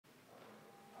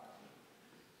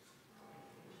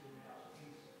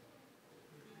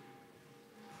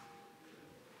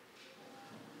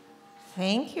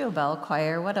Thank you, Bell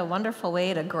Choir. What a wonderful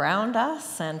way to ground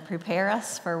us and prepare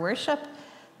us for worship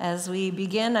as we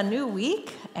begin a new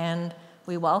week and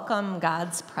we welcome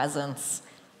God's presence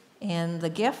in the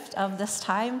gift of this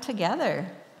time together.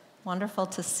 Wonderful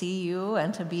to see you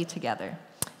and to be together.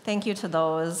 Thank you to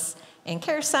those in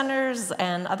care centers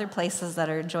and other places that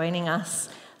are joining us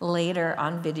later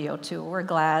on video too. We're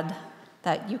glad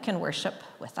that you can worship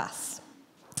with us.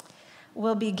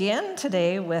 We'll begin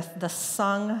today with the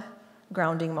sung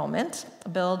grounding moment,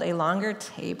 build a longer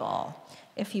table.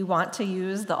 If you want to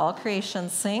use the All Creation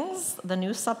Sings, the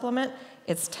new supplement,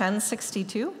 it's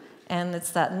 1062, and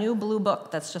it's that new blue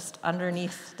book that's just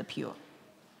underneath the pew.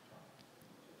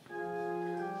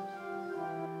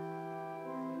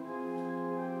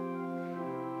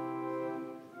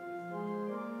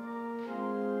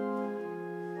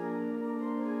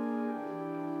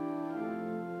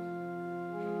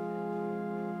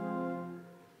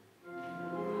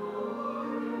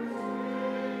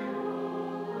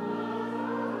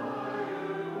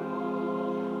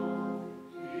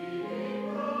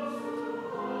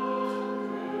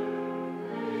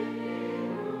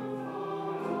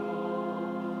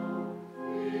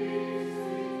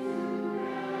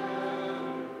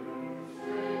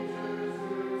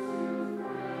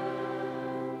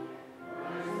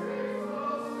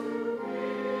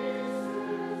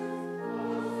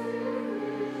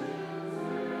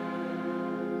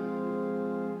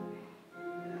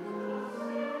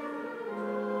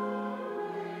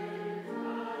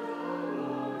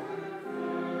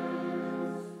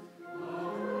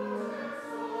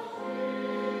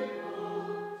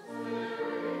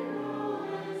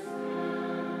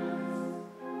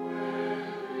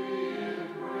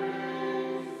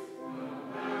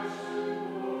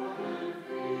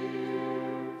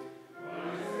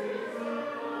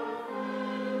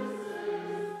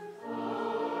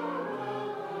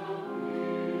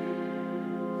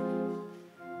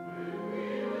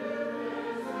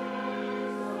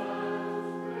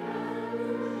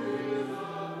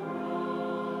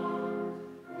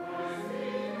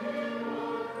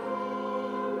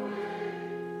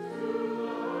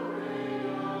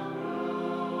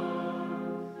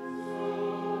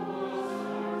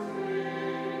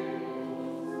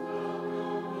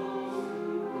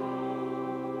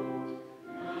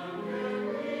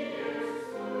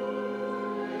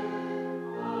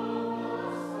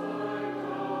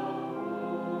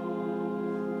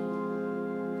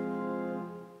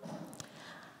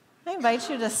 I invite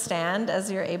you to stand as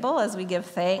you're able as we give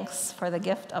thanks for the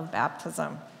gift of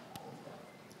baptism.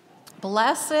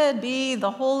 Blessed be the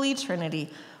Holy Trinity,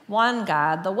 one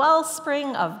God, the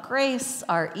wellspring of grace,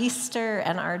 our Easter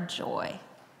and our joy.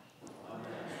 Amen.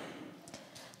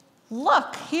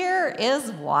 Look, here is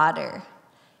water.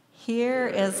 Here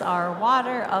is our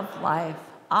water of life.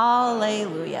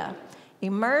 Alleluia.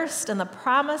 Immersed in the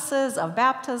promises of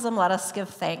baptism, let us give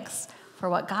thanks for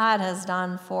what God has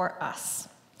done for us.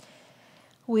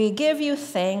 We give you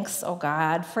thanks, O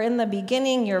God, for in the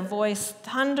beginning your voice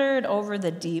thundered over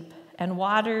the deep, and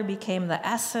water became the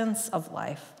essence of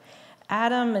life.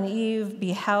 Adam and Eve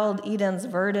beheld Eden's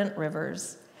verdant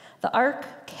rivers. The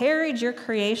ark carried your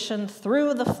creation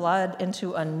through the flood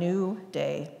into a new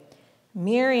day.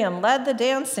 Miriam led the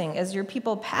dancing as your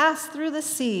people passed through the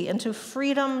sea into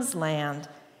freedom's land.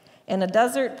 In a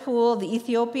desert pool, the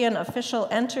Ethiopian official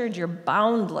entered your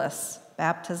boundless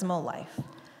baptismal life.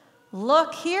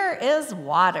 Look, here is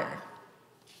water.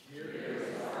 Here is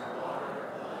our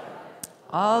water of life.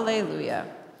 Alleluia.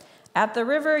 At the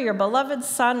river, your beloved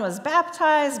Son was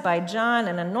baptized by John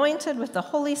and anointed with the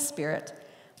Holy Spirit.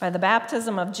 By the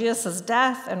baptism of Jesus'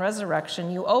 death and resurrection,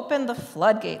 you opened the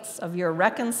floodgates of your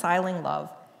reconciling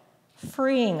love,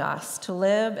 freeing us to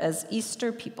live as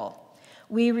Easter people.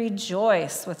 We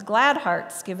rejoice with glad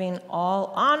hearts, giving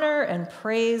all honor and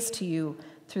praise to you,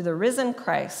 through the risen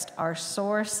Christ, our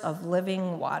source of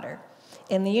living water,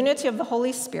 in the unity of the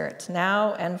Holy Spirit,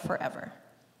 now and forever.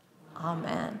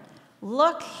 Amen.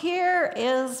 Look, here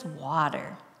is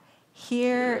water.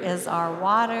 Here is our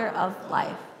water of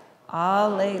life.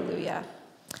 Alleluia.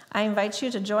 I invite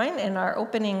you to join in our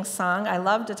opening song, I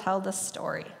Love to Tell the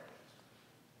Story.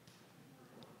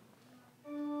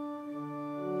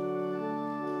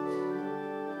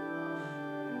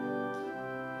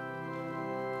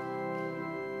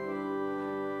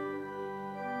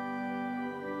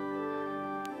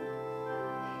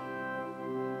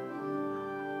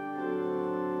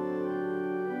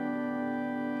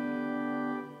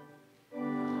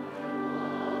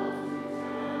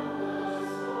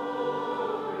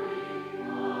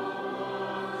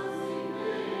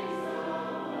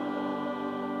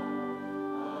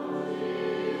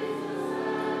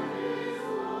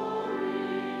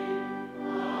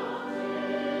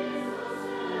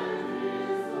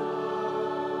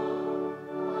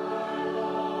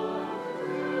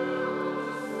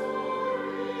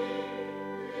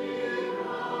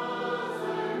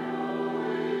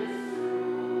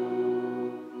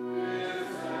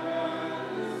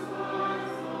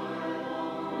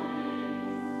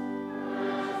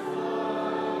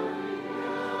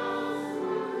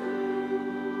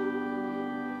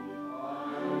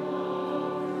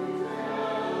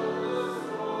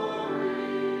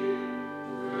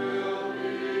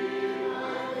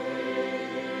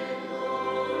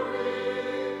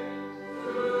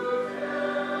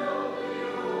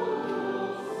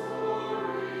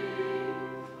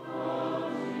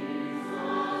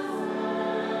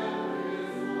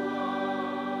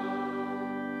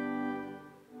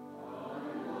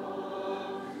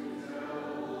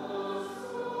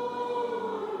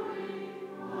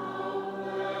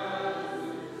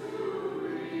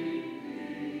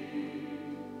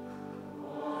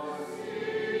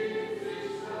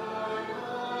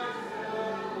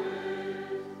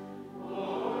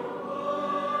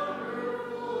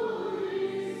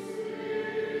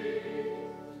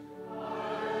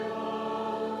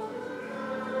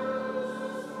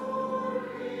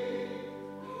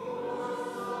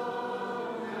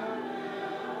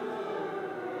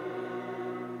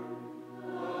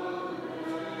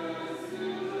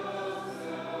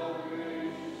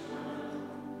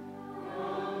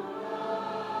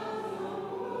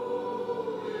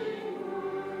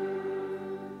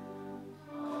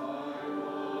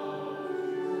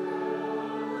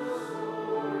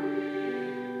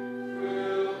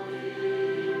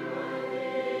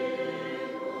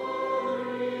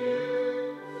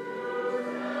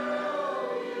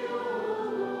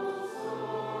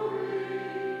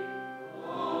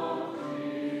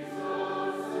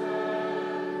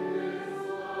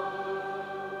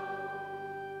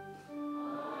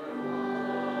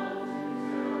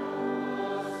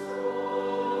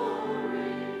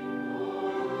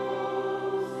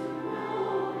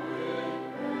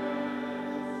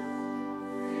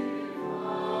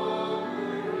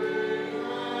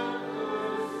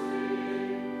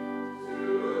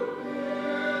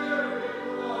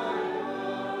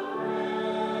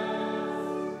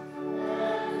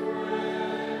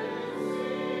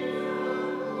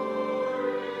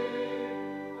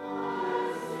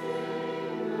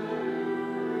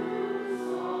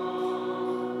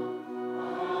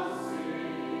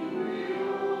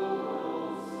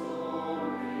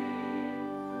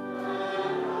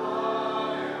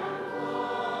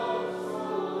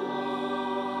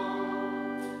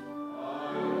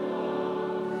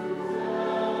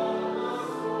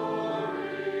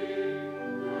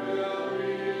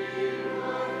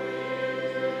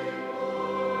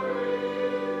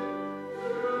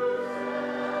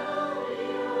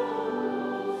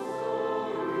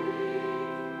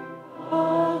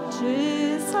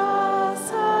 Jesus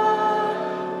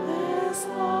is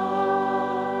Lord.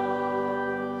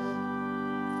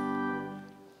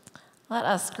 Let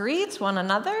us greet one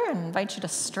another and invite you to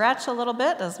stretch a little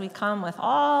bit as we come with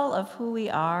all of who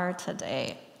we are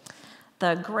today.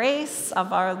 The grace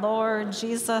of our Lord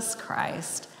Jesus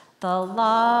Christ, the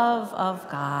love of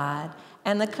God,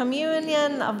 and the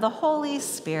communion of the Holy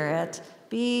Spirit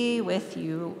be with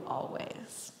you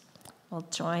always. We'll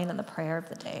join in the prayer of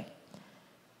the day.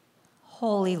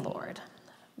 Holy Lord,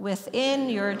 within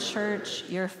your church,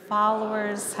 your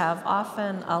followers have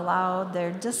often allowed their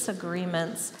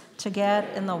disagreements to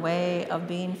get in the way of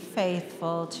being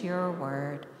faithful to your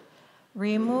word.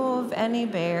 Remove any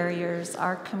barriers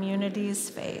our communities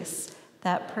face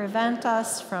that prevent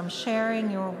us from sharing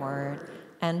your word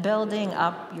and building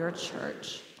up your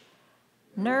church.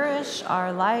 Nourish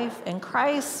our life in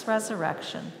Christ's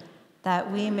resurrection,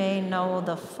 that we may know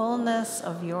the fullness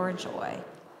of your joy.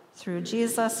 Through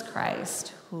Jesus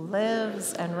Christ, who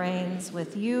lives and reigns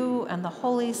with you and the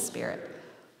Holy Spirit,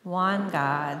 one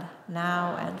God,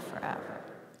 now and forever.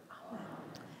 Amen.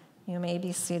 You may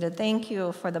be seated. Thank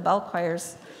you for the bell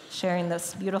choirs sharing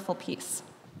this beautiful piece.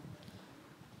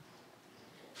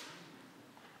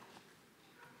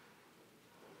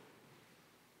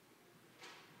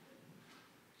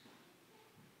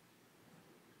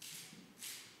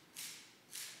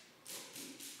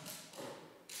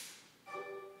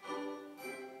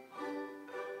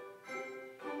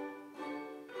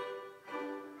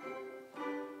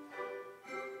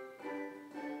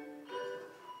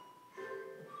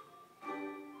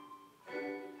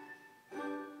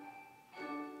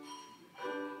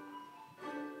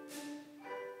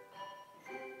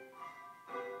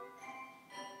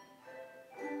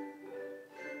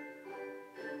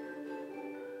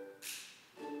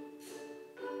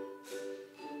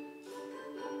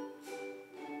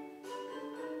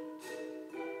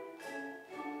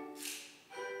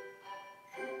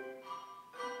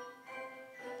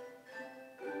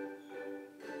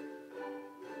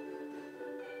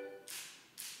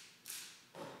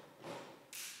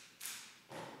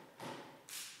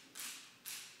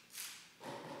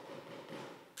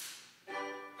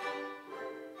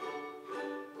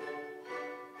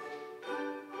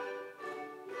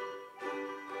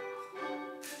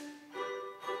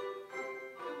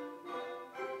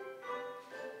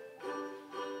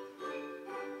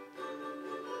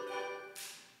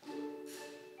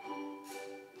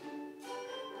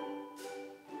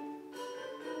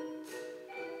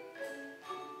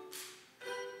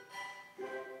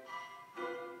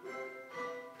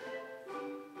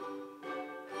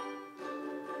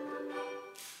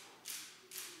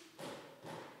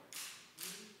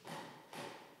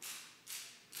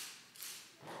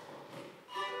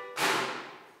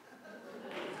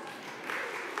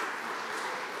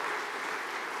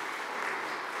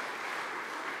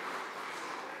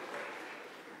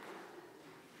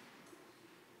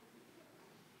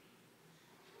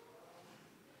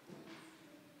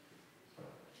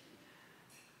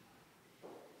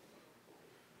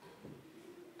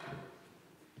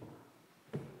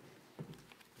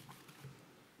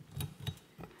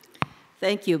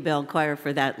 Thank you, Bell Choir,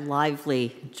 for that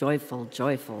lively, joyful,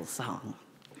 joyful song.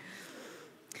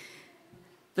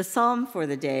 The psalm for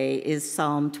the day is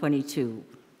Psalm 22.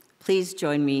 Please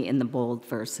join me in the bold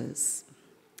verses.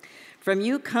 From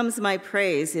you comes my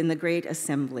praise in the great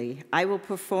assembly. I will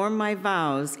perform my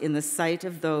vows in the sight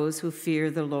of those who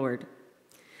fear the Lord.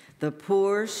 The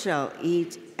poor shall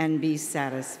eat and be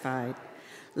satisfied.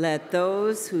 Let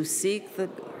those who seek the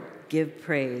Lord give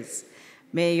praise.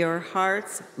 May your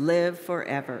hearts live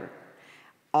forever.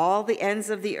 All the ends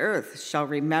of the earth shall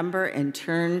remember and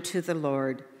turn to the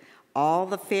Lord. All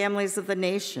the families of the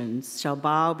nations shall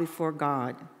bow before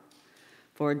God.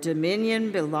 For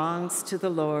dominion belongs to the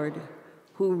Lord,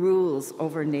 who rules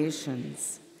over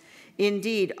nations.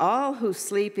 Indeed, all who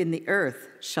sleep in the earth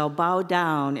shall bow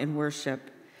down and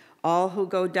worship. All who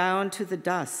go down to the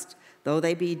dust, though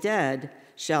they be dead,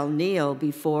 shall kneel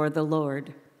before the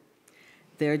Lord.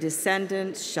 Their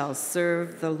descendants shall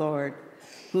serve the Lord,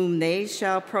 whom they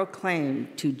shall proclaim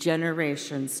to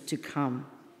generations to come.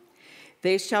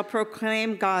 They shall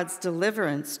proclaim God's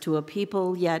deliverance to a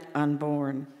people yet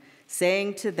unborn,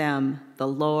 saying to them, the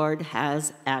Lord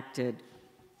has acted.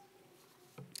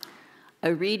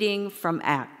 A reading from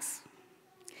Acts.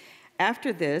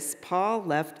 After this, Paul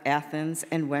left Athens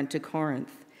and went to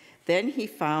Corinth. Then he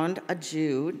found a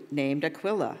Jew named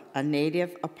Aquila, a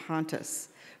native of Pontus,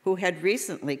 who had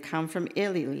recently come from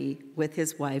Italy with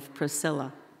his wife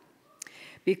Priscilla.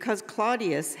 Because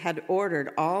Claudius had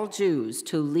ordered all Jews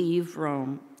to leave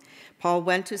Rome, Paul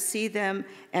went to see them,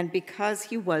 and because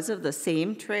he was of the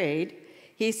same trade,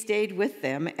 he stayed with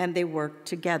them, and they worked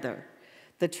together.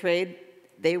 The trade,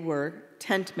 they were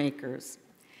tent makers.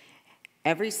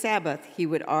 Every Sabbath, he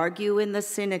would argue in the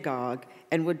synagogue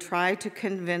and would try to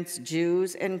convince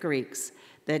Jews and Greeks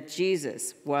that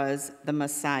Jesus was the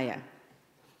Messiah.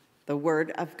 The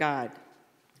word of God.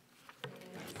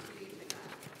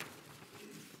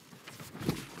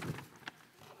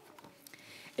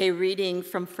 A reading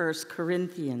from 1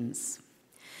 Corinthians.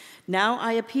 Now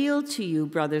I appeal to you,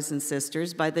 brothers and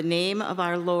sisters, by the name of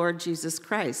our Lord Jesus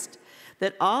Christ,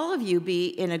 that all of you be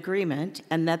in agreement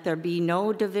and that there be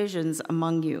no divisions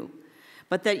among you,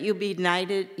 but that you be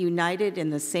united in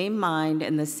the same mind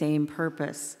and the same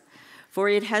purpose. For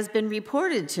it has been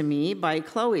reported to me by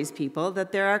Chloe's people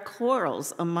that there are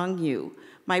quarrels among you,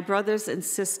 my brothers and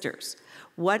sisters.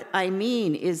 What I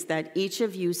mean is that each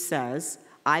of you says,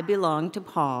 I belong to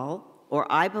Paul, or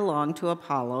I belong to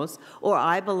Apollos, or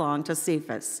I belong to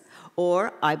Cephas,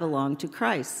 or I belong to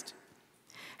Christ.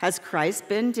 Has Christ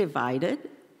been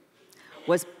divided?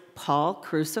 Was Paul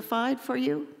crucified for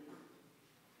you?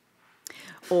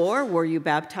 Or were you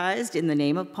baptized in the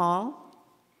name of Paul?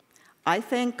 I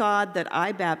thank God that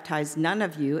I baptized none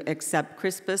of you except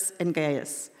Crispus and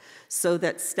Gaius, so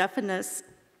that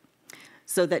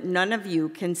none of you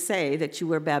can say that you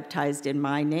were baptized in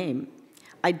my name.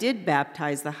 I did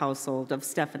baptize the household of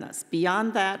Stephanas.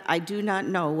 Beyond that, I do not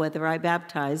know whether I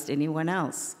baptized anyone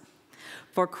else.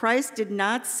 For Christ did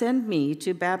not send me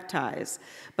to baptize,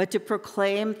 but to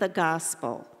proclaim the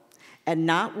gospel, and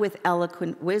not with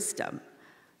eloquent wisdom,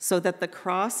 so that the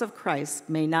cross of Christ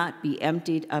may not be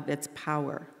emptied of its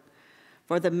power.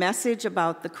 For the message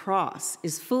about the cross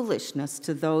is foolishness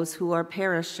to those who are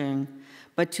perishing,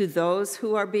 but to those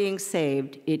who are being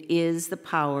saved, it is the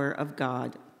power of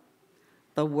God.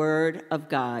 The word of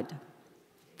God.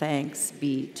 Thanks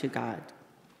be to God.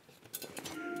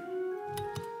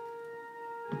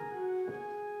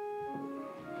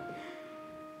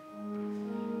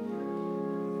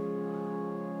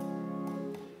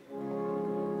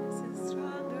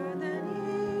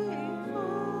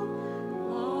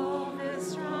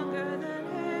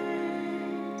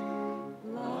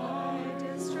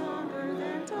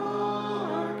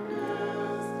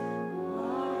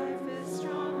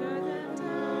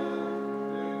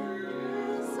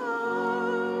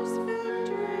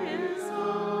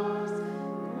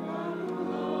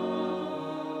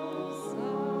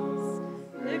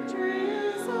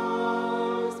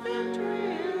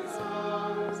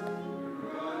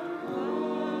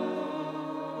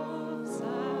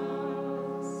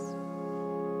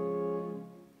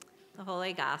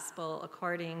 Holy Gospel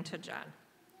according to John.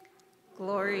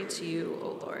 Glory to you,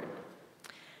 O Lord.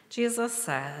 Jesus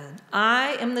said,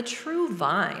 I am the true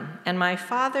vine, and my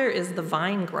Father is the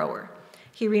vine grower.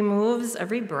 He removes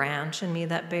every branch in me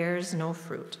that bears no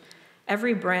fruit.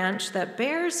 Every branch that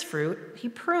bears fruit, he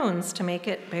prunes to make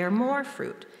it bear more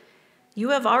fruit. You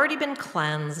have already been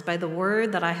cleansed by the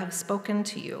word that I have spoken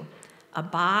to you.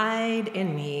 Abide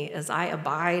in me as I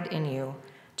abide in you.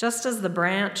 Just as the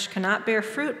branch cannot bear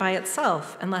fruit by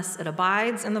itself unless it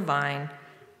abides in the vine,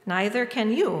 neither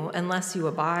can you unless you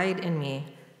abide in me.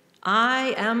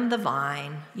 I am the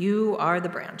vine, you are the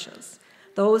branches.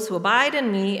 Those who abide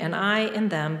in me and I in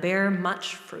them bear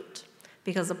much fruit,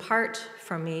 because apart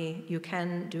from me you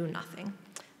can do nothing.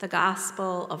 The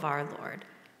gospel of our Lord.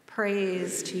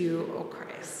 Praise to you, O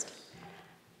Christ.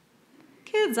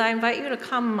 Kids, I invite you to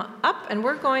come up, and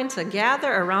we're going to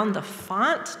gather around the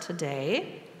font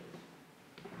today.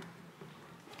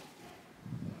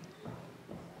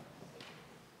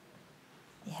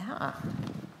 Yeah.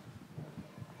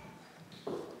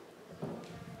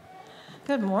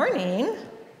 Good morning.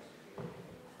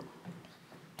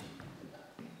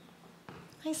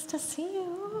 Nice to see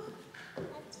you.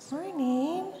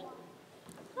 Morning.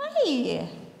 Hi.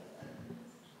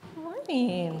 Good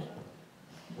morning.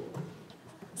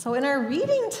 So in our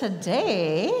reading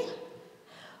today,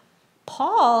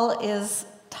 Paul is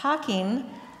talking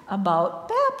about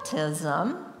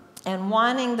baptism and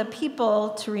wanting the people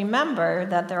to remember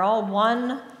that they're all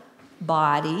one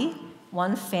body,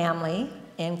 one family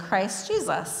in Christ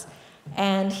Jesus.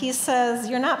 And he says,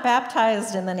 you're not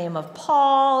baptized in the name of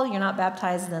Paul, you're not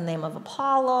baptized in the name of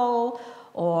Apollo,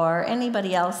 or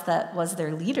anybody else that was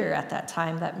their leader at that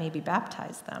time that maybe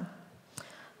baptized them.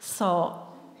 So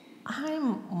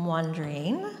I'm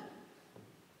wondering,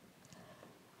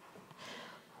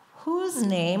 whose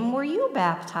name were you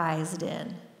baptized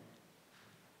in?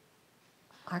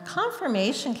 Our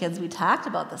confirmation kids, we talked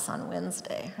about this on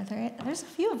Wednesday. There's a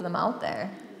few of them out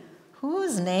there.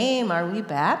 Whose name are we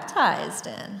baptized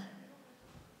in?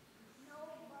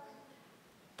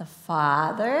 the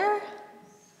Father,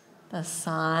 the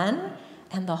Son,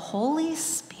 and the Holy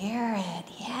Spirit.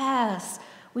 Yes,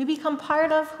 we become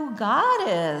part of who God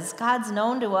is. God's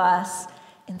known to us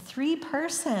in three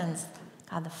persons: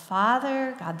 God the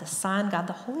Father, God the Son, God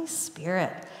the Holy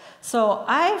Spirit. So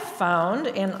I found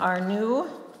in our new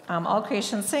All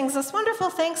Creation Sings this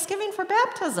wonderful Thanksgiving for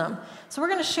baptism. So we're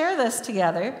going to share this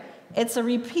together. It's a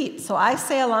repeat. So I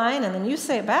say a line and then you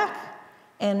say it back.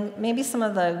 And maybe some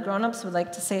of the grown-ups would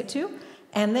like to say it too.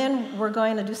 And then we're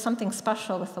going to do something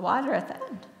special with the water at the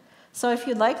end. So if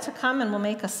you'd like to come, and we'll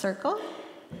make a circle,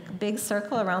 a big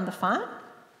circle around the font,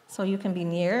 so you can be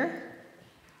near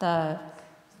the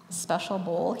special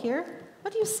bowl here.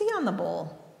 What do you see on the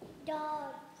bowl?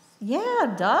 Dogs.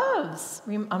 Yeah, doves.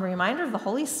 A reminder of the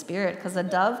Holy Spirit, because a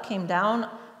dove came down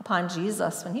upon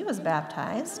Jesus when he was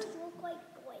baptized. Dogs look like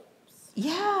grapes.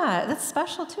 Yeah, that's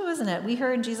special too, isn't it? We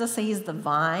heard Jesus say he's the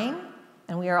vine,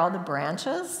 and we are all the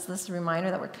branches. This is a reminder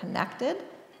that we're connected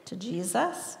to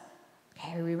Jesus.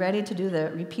 Okay, are we ready to do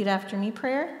the repeat after me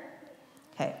prayer?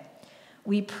 Okay.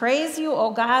 We praise you, O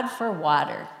God, for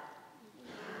water.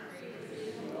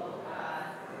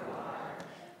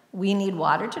 We need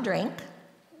water to drink.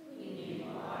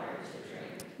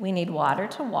 We need water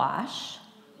to wash.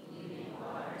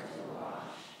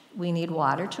 We need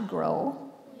water to grow.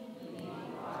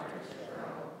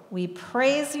 We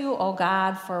praise you, O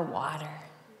God, for water.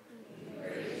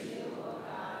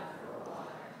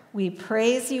 We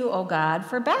praise you, O God,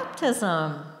 for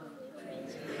baptism.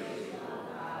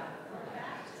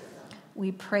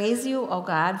 We praise you, O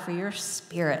God, for your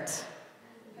Spirit.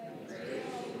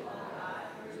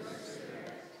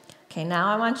 Okay, now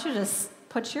I want you to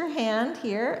put your hand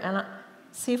here and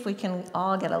see if we can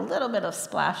all get a little bit of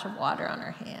splash of water on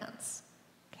our hands.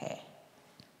 Okay.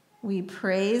 We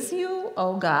praise you,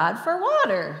 O God, for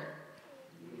water.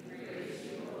 We praise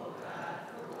you, O God,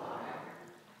 for water.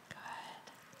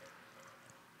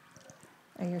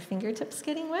 Good. Are your fingertips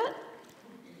getting wet?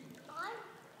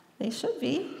 They should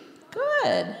be.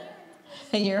 Good.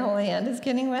 Your whole hand is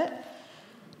getting wet.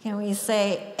 Can we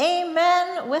say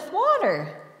amen with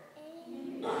water?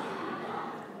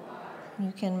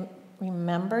 You can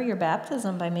remember your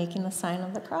baptism by making the sign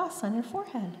of the cross on your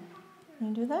forehead. Can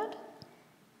you do that?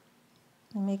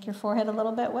 And make your forehead a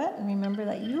little bit wet and remember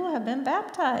that you have been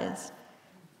baptized.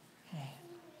 Okay.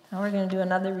 Now we're going to do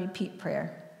another repeat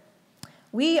prayer.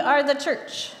 We are the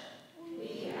church.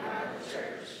 We are the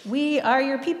church. We are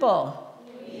your people.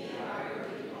 We are your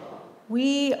people.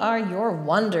 We are your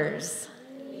wonders.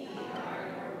 We are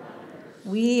your wonders.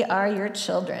 We are your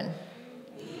children.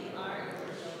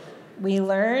 We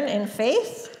learn in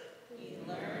faith.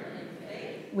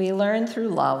 We learn through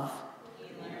love.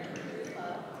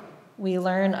 We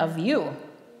learn of you.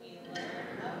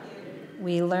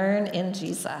 We learn in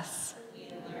Jesus.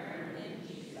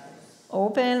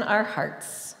 Open our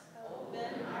hearts.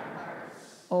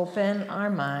 Open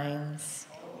our minds.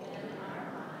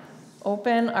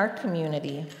 Open our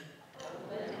community.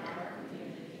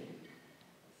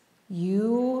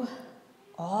 You,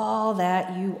 all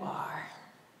that you are.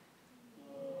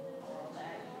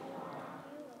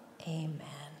 Amen.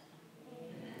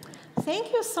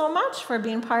 Thank you so much for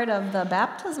being part of the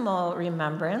baptismal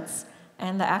remembrance.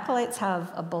 And the acolytes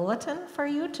have a bulletin for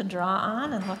you to draw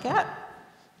on and look at.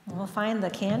 And we'll find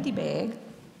the candy bag.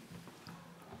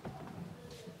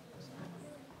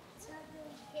 It's not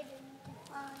really hidden to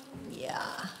find.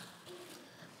 Yeah.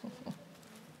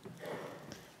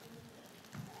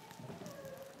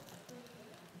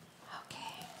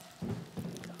 Okay.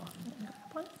 Go and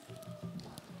grab one.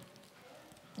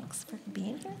 Thanks for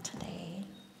being here today.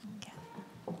 Okay.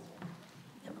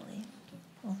 Emily.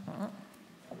 Mm-hmm.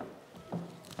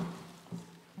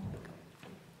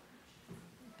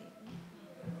 Baby.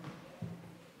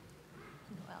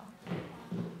 Well.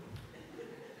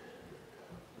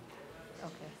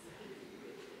 Okay.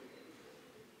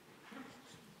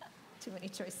 Too many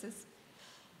choices.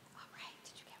 All right.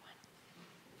 Did you get one?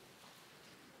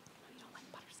 You don't like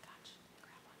butterscotch?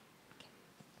 Grab one. Okay.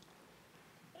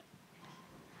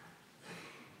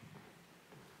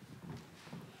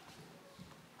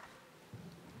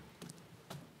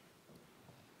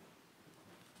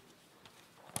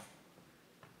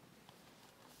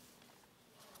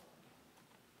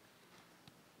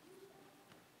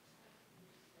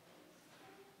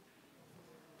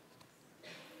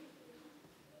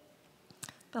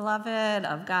 Beloved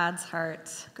of God's heart,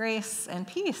 grace and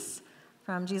peace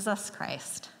from Jesus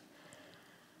Christ.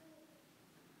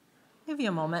 I'll give you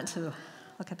a moment to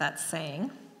look at that saying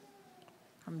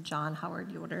from John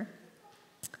Howard Yoder,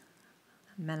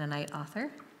 a Mennonite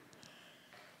author.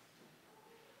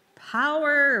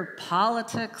 Power,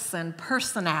 politics, and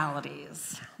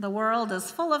personalities. The world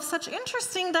is full of such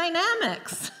interesting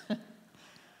dynamics.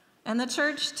 And the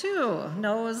church, too,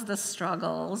 knows the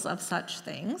struggles of such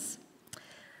things.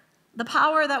 The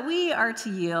power that we are to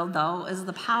yield, though, is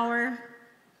the power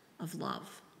of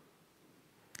love.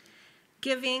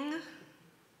 Giving,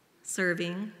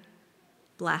 serving,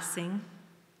 blessing.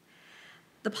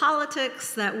 The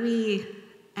politics that we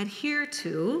adhere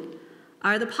to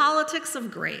are the politics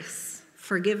of grace,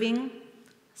 forgiving,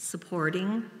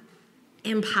 supporting,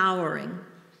 empowering.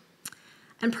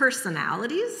 And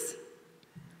personalities?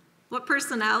 What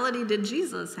personality did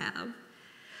Jesus have?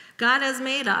 God has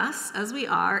made us, as we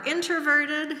are,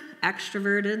 introverted,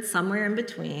 extroverted, somewhere in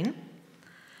between.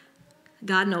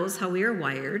 God knows how we are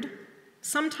wired.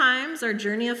 Sometimes our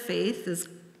journey of faith is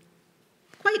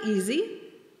quite easy,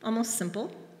 almost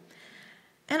simple.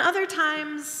 And other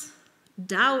times,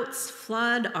 doubts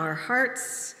flood our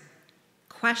hearts,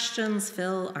 questions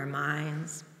fill our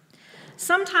minds.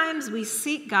 Sometimes we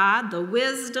seek God, the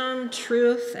wisdom,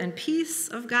 truth, and peace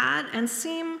of God, and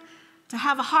seem to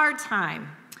have a hard time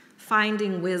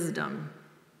finding wisdom,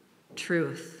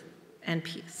 truth, and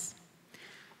peace.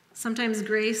 Sometimes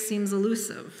grace seems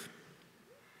elusive,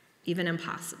 even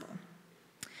impossible.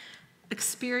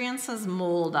 Experiences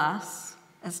mold us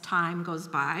as time goes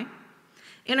by.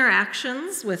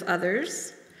 Interactions with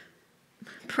others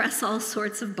press all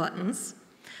sorts of buttons.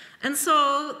 And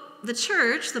so the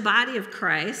church, the body of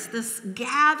Christ, this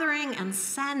gathering and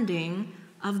sending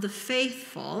of the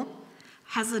faithful,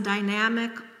 has a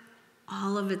dynamic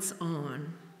all of its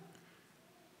own.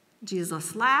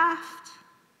 Jesus laughed,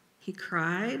 he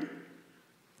cried.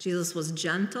 Jesus was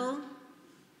gentle,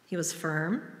 he was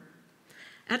firm.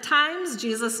 At times,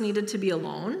 Jesus needed to be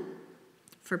alone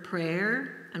for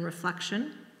prayer and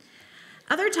reflection.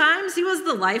 Other times, he was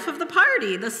the life of the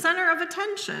party, the center of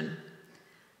attention.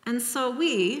 And so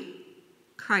we,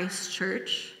 Christ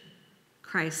Church,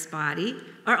 Christ's body,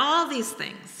 are all these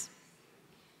things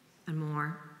and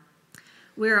more.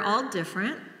 We are all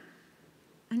different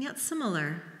and yet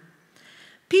similar.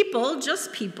 People,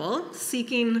 just people,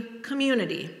 seeking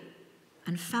community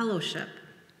and fellowship,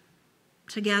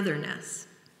 togetherness.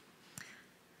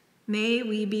 May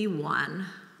we be one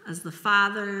as the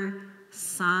Father,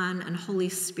 Son, and Holy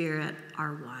Spirit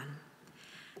are one.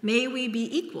 May we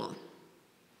be equal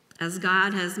as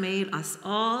God has made us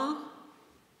all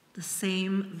the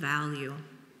same value.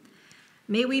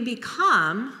 May we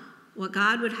become what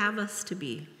God would have us to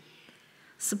be,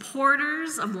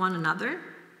 supporters of one another,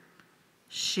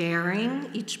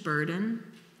 sharing each burden,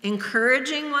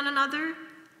 encouraging one another,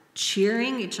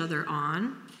 cheering each other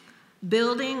on,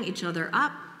 building each other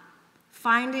up,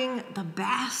 finding the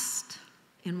best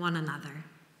in one another.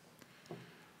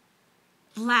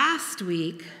 Last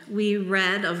week, we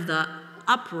read of the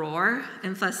uproar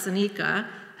in Thessalonica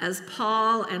as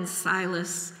Paul and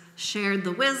Silas shared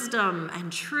the wisdom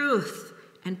and truth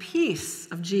and peace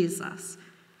of Jesus,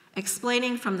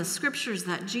 explaining from the scriptures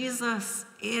that Jesus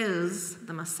is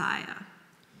the Messiah,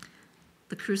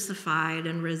 the crucified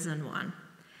and risen one.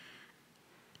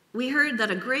 We heard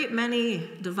that a great many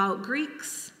devout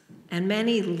Greeks and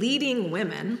many leading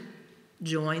women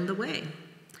joined the way.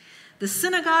 The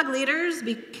synagogue leaders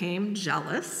became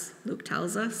jealous, Luke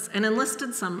tells us, and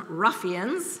enlisted some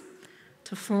ruffians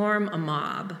to form a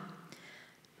mob.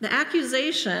 The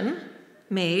accusation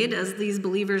made as these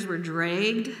believers were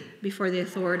dragged before the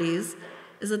authorities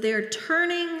is that they are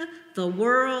turning the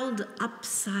world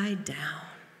upside down.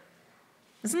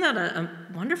 Isn't that a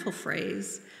wonderful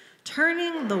phrase?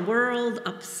 Turning the world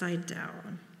upside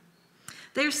down.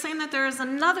 They're saying that there is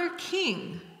another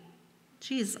king,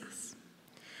 Jesus.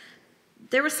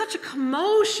 There was such a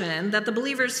commotion that the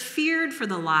believers feared for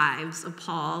the lives of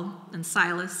Paul and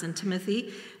Silas and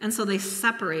Timothy, and so they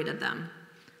separated them,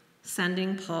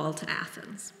 sending Paul to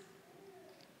Athens.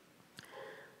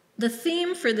 The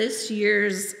theme for this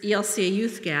year's ELCA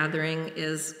Youth Gathering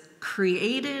is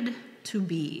Created to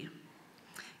Be.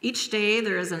 Each day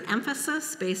there is an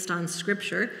emphasis based on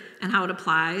Scripture and how it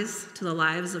applies to the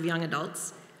lives of young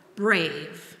adults.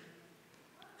 Brave,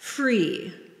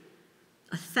 free,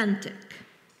 authentic,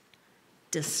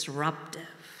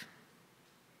 disruptive.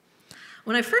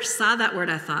 When I first saw that word,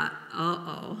 I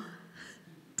thought,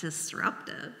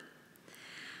 disruptive.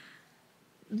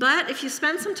 But if you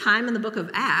spend some time in the book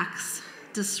of Acts,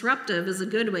 disruptive is a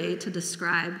good way to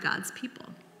describe God's people.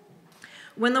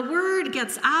 When the word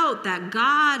gets out that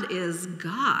God is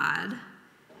God,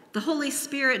 the Holy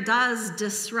Spirit does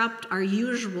disrupt our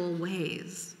usual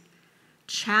ways,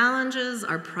 challenges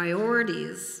our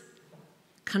priorities,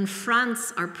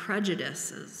 confronts our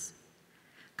prejudices,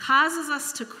 causes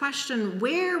us to question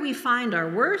where we find our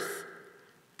worth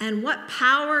and what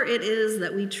power it is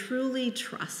that we truly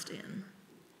trust in.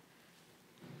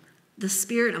 The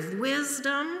spirit of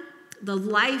wisdom, the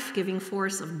life-giving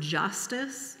force of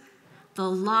justice, the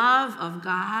love of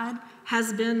God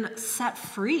has been set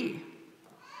free,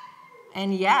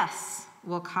 and yes,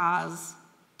 will cause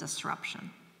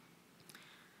disruption.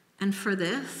 And for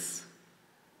this,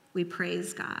 we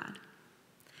praise God.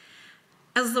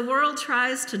 As the world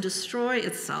tries to destroy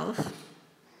itself,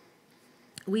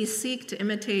 we seek to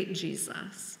imitate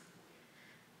Jesus,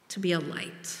 to be a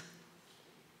light,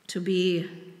 to be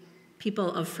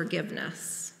people of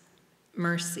forgiveness,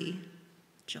 mercy,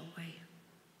 joy.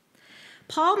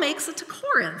 Paul makes it to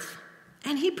Corinth,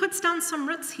 and he puts down some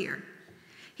roots here.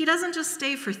 He doesn't just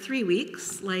stay for 3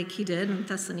 weeks like he did in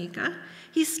Thessalonica.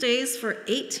 He stays for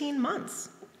 18 months.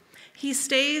 He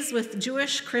stays with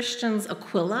Jewish Christians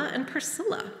Aquila and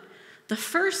Priscilla, the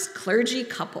first clergy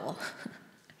couple.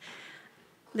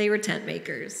 They were tent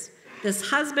makers, this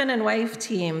husband and wife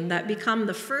team that become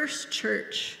the first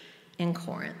church in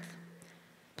Corinth.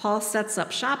 Paul sets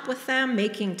up shop with them,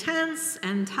 making tents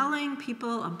and telling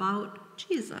people about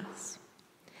Jesus.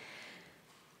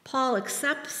 Paul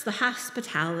accepts the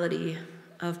hospitality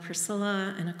of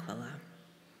Priscilla and Aquila.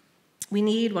 We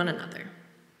need one another.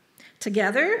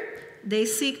 Together, they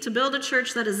seek to build a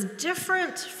church that is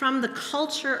different from the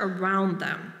culture around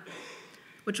them,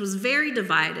 which was very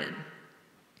divided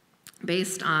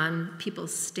based on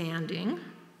people's standing,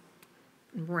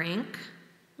 rank.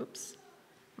 Oops,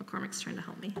 McCormick's trying to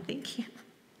help me. Thank you.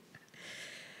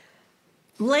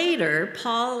 Later,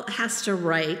 Paul has to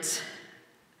write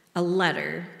a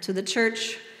letter to the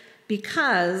church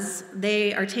because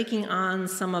they are taking on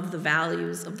some of the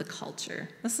values of the culture.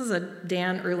 This is a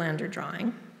Dan Erlander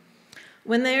drawing.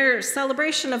 When their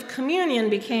celebration of communion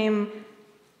became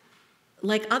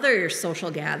like other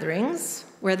social gatherings,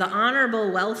 where the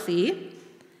honorable wealthy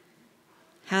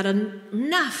had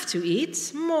enough to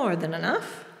eat, more than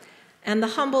enough, and the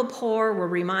humble poor were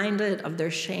reminded of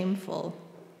their shameful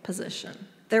position.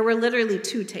 There were literally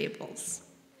 2 tables.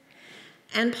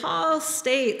 And Paul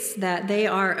states that they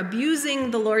are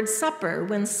abusing the Lord's Supper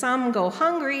when some go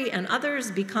hungry and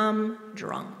others become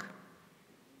drunk.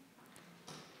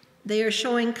 They are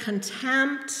showing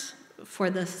contempt for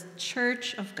the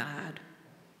church of God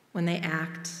when they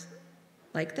act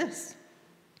like this.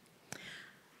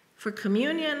 For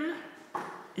communion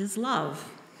is love.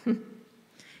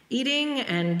 Eating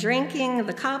and drinking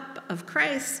the cup of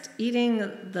Christ, eating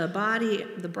the body,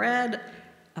 the bread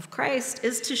of Christ,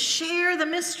 is to share the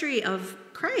mystery of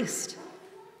Christ,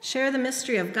 share the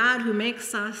mystery of God who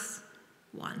makes us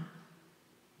one.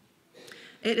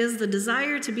 It is the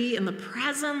desire to be in the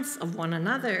presence of one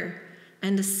another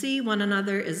and to see one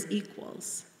another as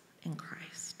equals in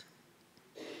Christ.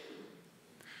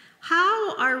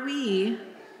 How are we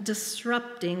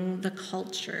disrupting the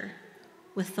culture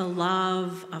with the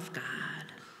love of God?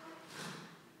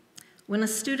 When a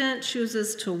student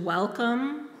chooses to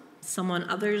welcome someone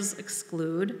others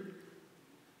exclude,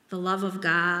 the love of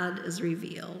God is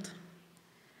revealed.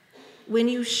 When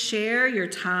you share your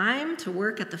time to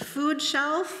work at the food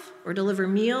shelf or deliver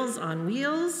meals on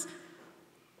wheels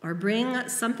or bring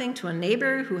something to a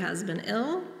neighbor who has been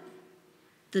ill,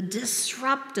 the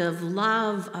disruptive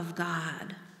love of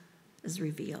God is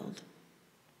revealed.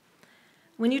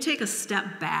 When you take a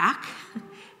step back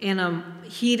in a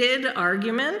heated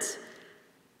argument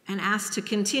and ask to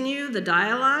continue the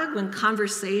dialogue when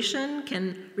conversation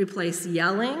can replace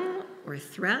yelling or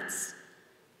threats,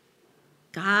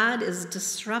 God is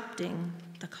disrupting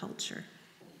the culture.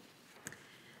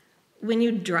 When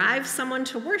you drive someone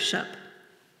to worship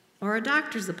or a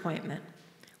doctor's appointment,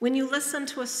 when you listen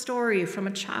to a story from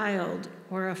a child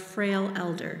or a frail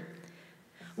elder,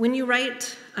 when you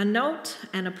write a note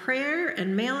and a prayer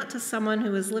and mail it to someone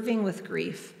who is living with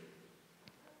grief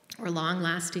or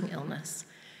long-lasting illness,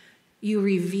 you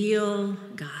reveal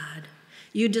God.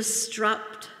 You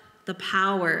disrupt the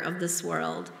power of this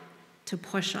world to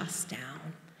push us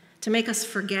down, to make us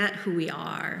forget who we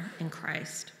are in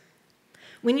Christ.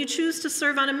 When you choose to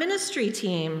serve on a ministry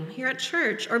team here at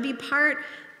church or be part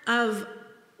of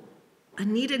a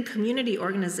needed community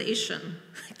organization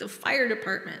like the fire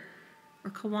department or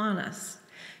Kiwanis,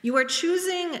 you are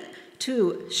choosing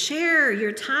to share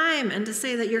your time and to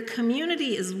say that your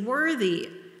community is worthy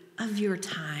of your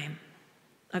time,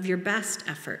 of your best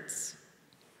efforts,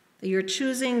 that you're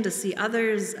choosing to see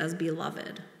others as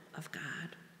beloved of God.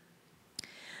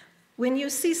 When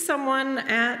you see someone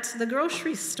at the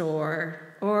grocery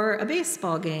store or a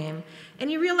baseball game, and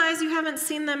you realize you haven't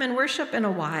seen them in worship in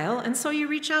a while, and so you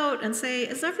reach out and say,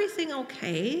 "Is everything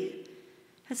okay?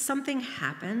 Has something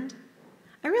happened?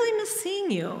 I really miss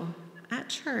seeing you at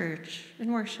church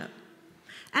in worship."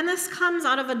 And this comes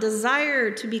out of a desire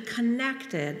to be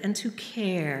connected and to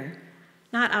care,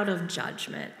 not out of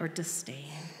judgment or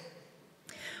disdain.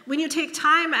 When you take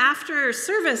time after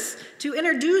service to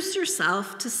introduce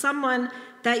yourself to someone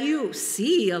that you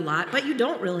see a lot but you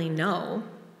don't really know,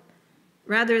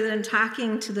 rather than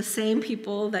talking to the same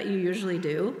people that you usually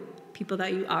do, people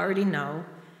that you already know,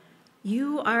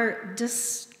 you are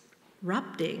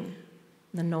disrupting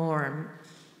the norm,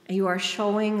 and you are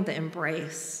showing the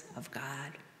embrace of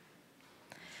God.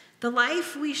 The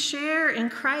life we share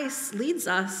in Christ leads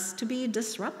us to be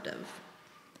disruptive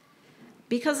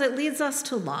because it leads us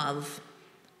to love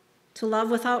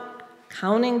without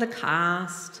counting the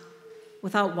cost,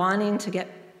 without wanting to get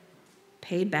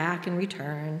paid back in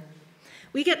return.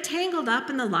 We get tangled up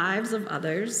in the lives of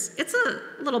others. It's a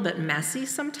little bit messy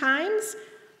sometimes,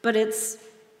 but it's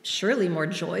surely more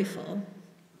joyful.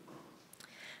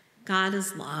 God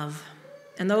is love,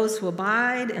 and those who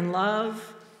abide in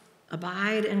love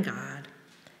abide in God,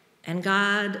 and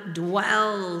God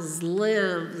dwells,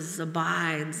 lives,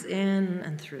 abides in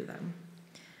and through them.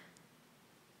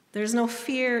 There's no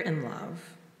fear in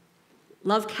love.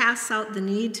 Love casts out the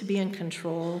need to be in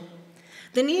control,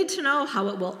 the need to know how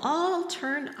it will all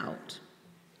turn out.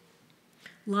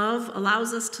 Love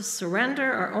allows us to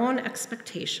surrender our own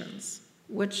expectations,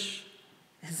 which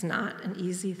is not an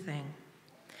easy thing.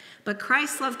 But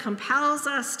Christ's love compels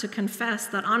us to confess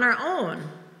that on our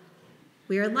own,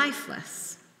 we are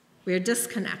lifeless. We are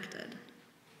disconnected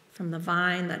from the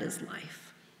vine that is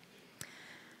life.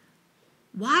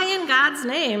 Why in God's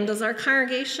name does our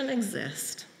congregation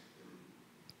exist?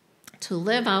 To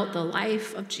live out the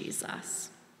life of Jesus,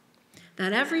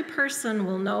 that every person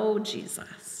will know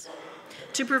Jesus,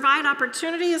 to provide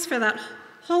opportunities for that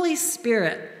Holy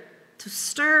Spirit to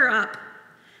stir up,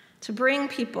 to bring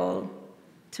people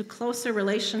to closer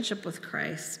relationship with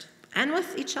Christ and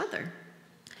with each other,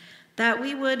 that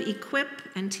we would equip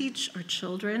and teach our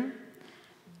children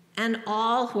and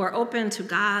all who are open to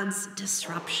God's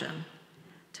disruption,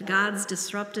 to God's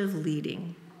disruptive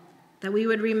leading, that we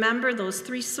would remember those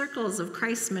three circles of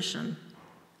Christ's mission: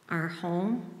 our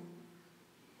home,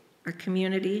 our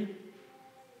community,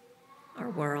 our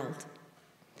world.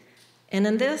 And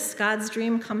in this, God's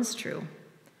dream comes true.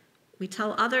 We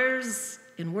tell others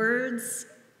in words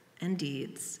and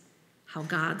deeds how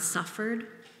God suffered,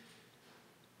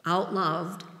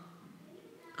 outloved,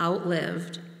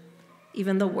 outlived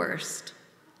even the worst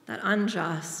that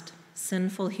unjust,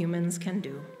 sinful humans can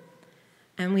do.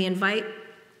 And we invite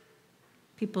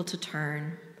people to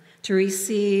turn, to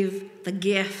receive the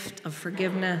gift of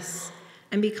forgiveness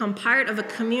and become part of a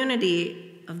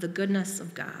community of the goodness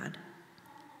of God,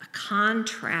 a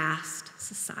contrast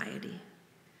society,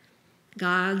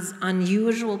 God's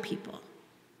unusual people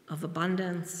of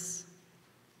abundance,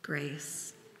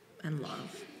 grace, and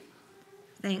love.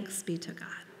 Thanks be to God.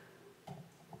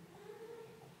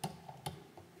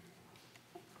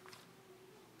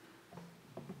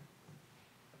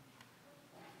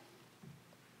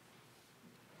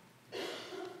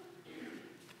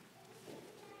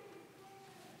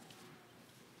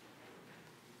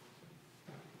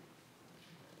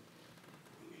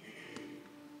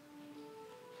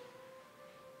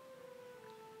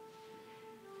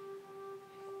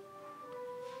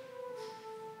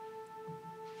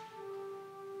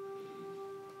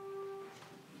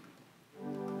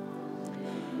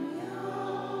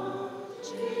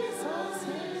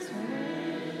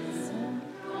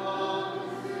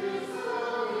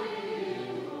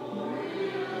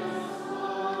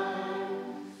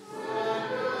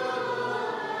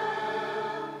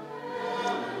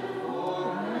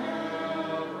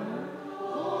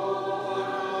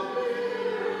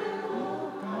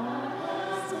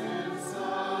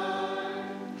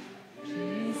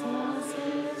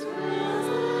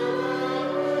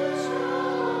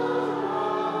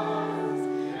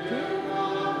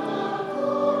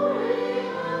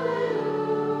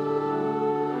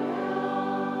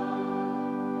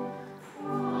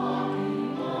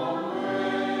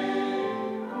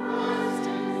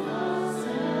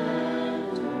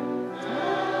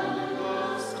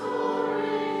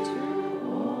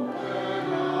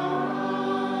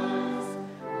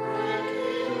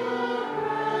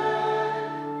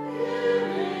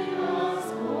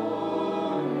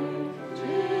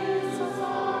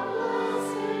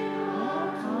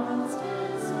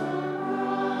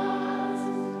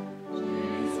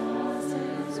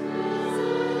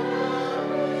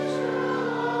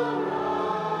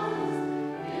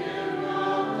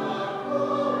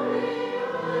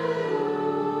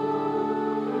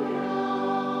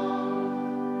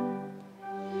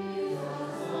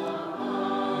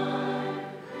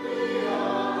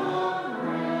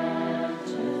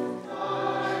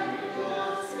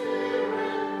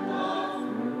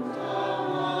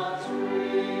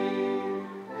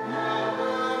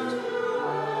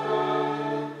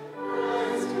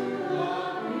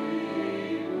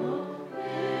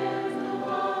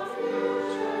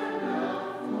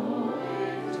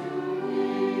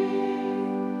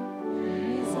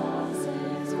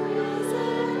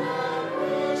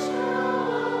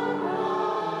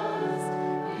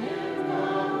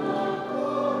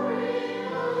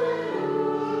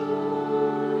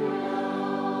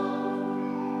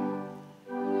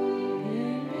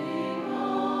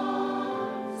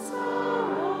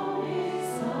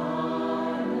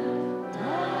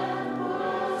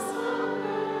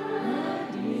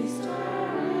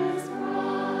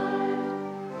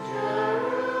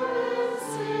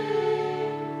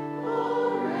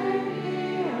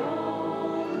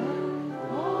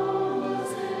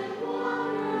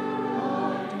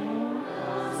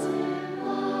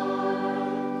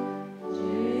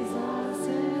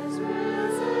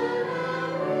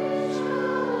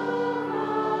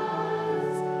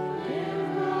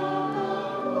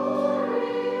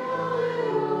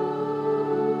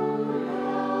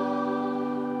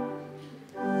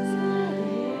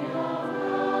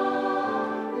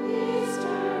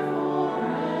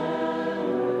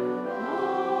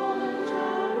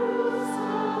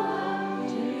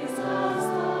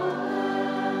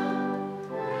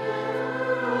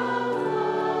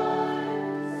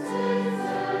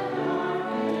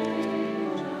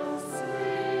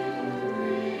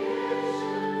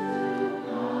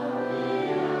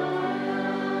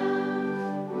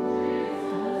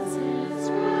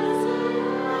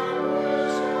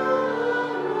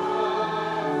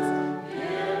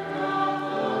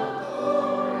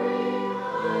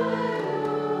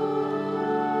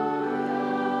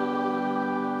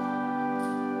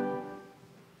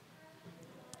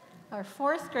 Our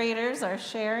fourth graders are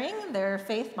sharing their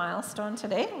faith milestone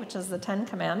today, which is the 10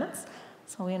 Commandments.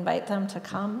 So we invite them to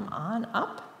come on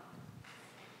up.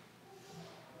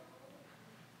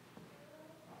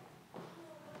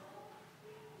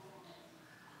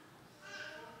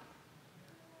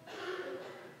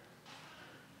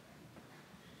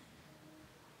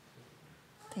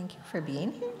 Thank you for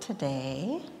being here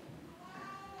today.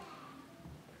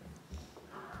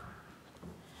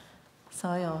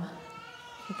 So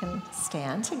you can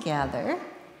stand together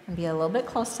and be a little bit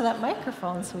close to that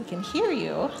microphone so we can hear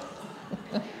you.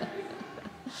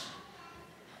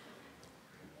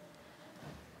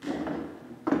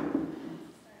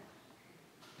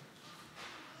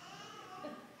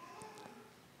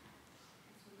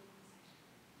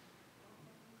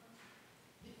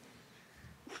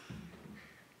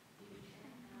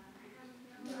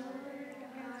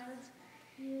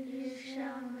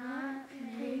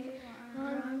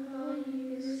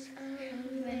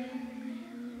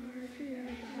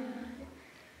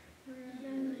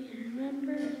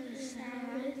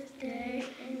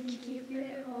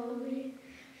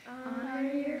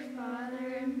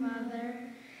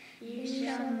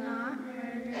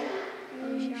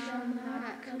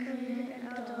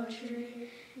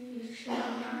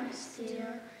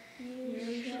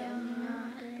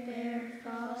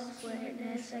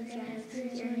 Against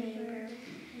your neighbor.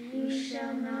 You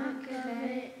shall not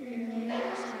covet your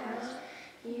neighbor's house.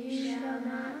 You shall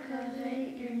not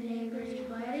covet your neighbor's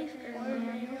wife, or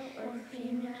male, or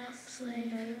female,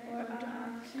 slave, or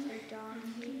ox, or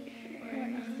donkey, or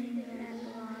anything that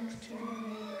belongs to your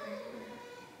neighbor.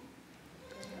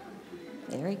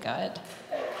 Very good.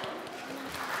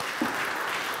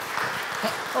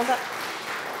 Okay, hold up.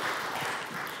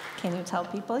 Can you tell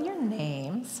people your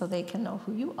name so they can know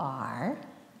who you are?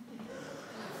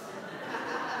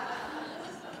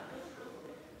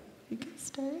 You can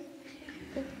start.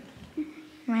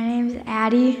 My name is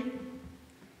Addie.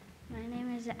 My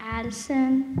name is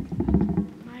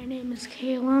Addison. My name is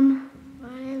Caleb.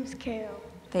 My name is Kale.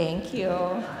 Thank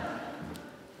you.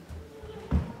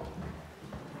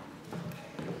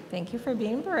 Thank you for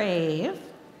being brave.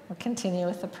 We'll continue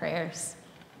with the prayers.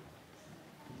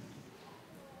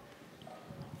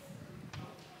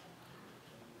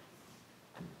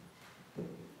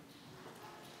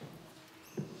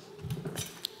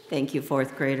 Thank you,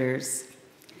 fourth graders.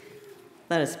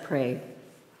 Let us pray.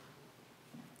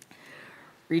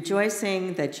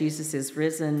 Rejoicing that Jesus is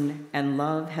risen and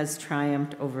love has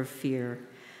triumphed over fear,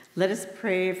 let us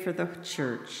pray for the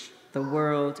church, the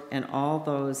world, and all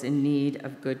those in need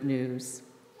of good news.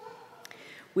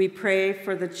 We pray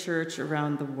for the church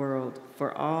around the world,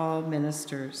 for all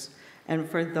ministers, and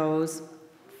for those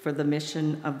for the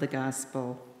mission of the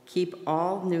gospel. Keep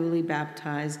all newly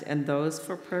baptized and those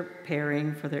for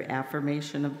preparing for their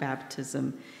affirmation of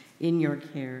baptism in your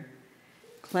care.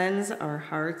 Cleanse our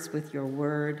hearts with your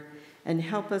word and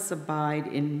help us abide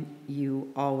in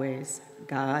you always.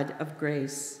 God of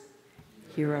grace,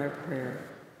 hear our prayer.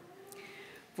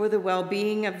 For the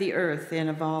well-being of the earth and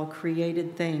of all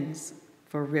created things,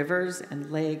 for rivers and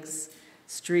lakes,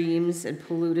 streams and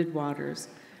polluted waters,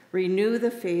 renew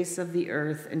the face of the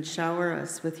earth and shower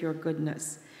us with your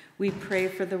goodness. We pray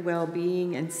for the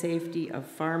well-being and safety of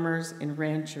farmers and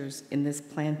ranchers in this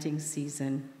planting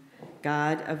season.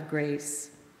 God of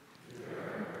grace.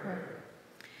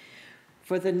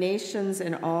 For the nations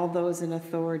and all those in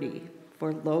authority,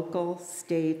 for local,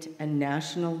 state, and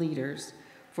national leaders,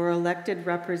 for elected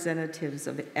representatives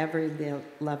of every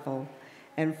level,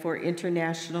 and for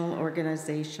international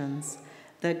organizations,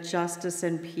 that justice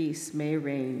and peace may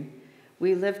reign.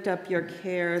 We lift up your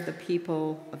care, the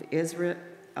people of Israel,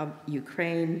 of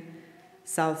Ukraine,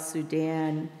 South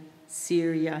Sudan,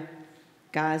 Syria,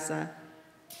 Gaza,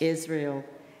 Israel,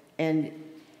 and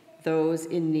those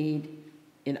in need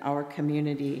in our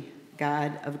community.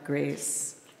 God of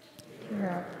grace. Hear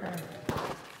our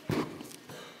prayer.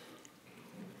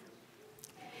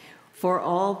 For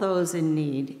all those in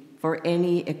need, for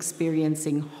any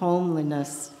experiencing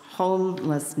homelessness,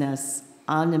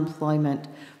 unemployment,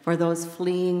 for those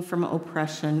fleeing from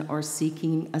oppression or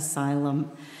seeking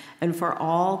asylum, and for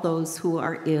all those who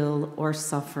are ill or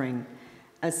suffering,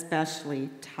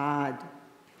 especially Todd,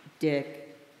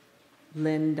 Dick,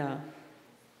 Linda,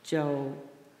 Joe,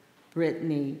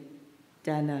 Brittany,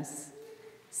 Dennis,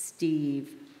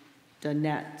 Steve,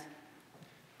 Donette,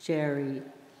 Jerry,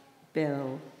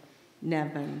 Bill,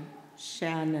 Nevin,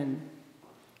 Shannon,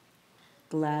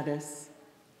 Gladys,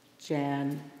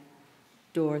 Jan,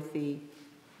 Dorothy,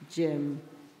 Jim,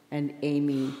 and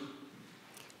Amy.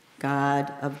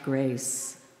 God of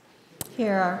grace.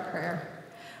 Hear our prayer.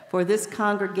 for this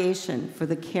congregation, for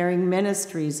the caring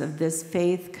ministries of this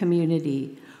faith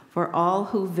community, for all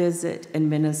who visit and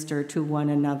minister to one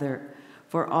another,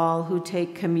 for all who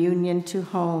take communion to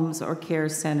homes or care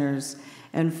centers,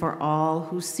 and for all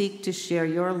who seek to share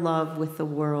your love with the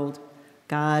world,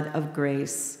 God of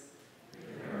grace.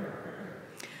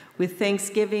 With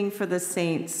thanksgiving for the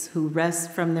saints who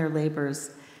rest from their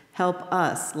labors, help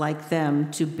us, like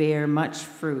them, to bear much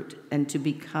fruit and to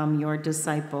become your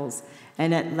disciples,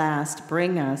 and at last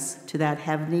bring us to that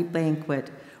heavenly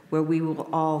banquet where we will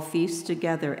all feast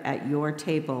together at your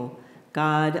table,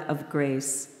 God of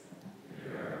grace.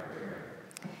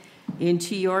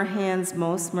 Into your hands,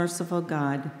 most merciful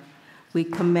God, we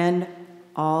commend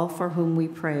all for whom we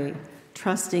pray,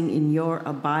 trusting in your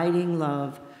abiding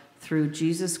love through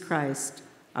Jesus Christ,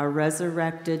 our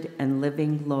resurrected and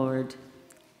living Lord.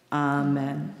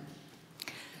 Amen.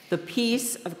 The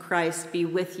peace of Christ be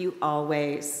with you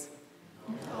always.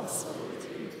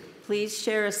 Please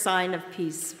share a sign of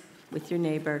peace with your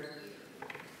neighbor.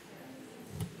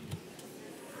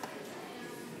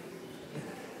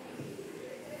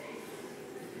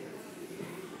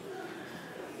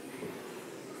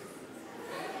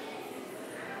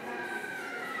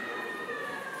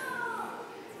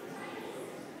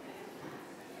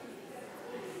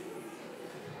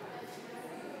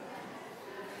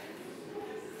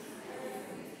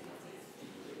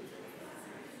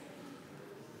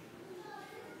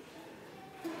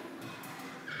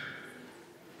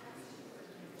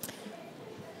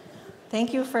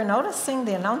 Thank you for noticing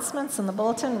the announcements in the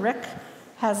bulletin. Rick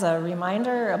has a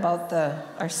reminder about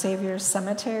Our Savior's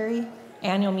Cemetery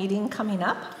annual meeting coming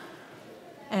up.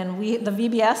 And the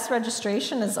VBS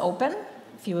registration is open.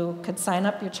 If you could sign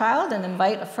up your child and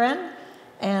invite a friend.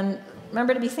 And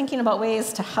remember to be thinking about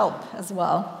ways to help as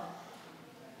well.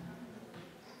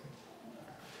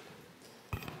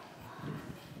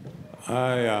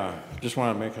 I just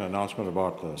want to make an announcement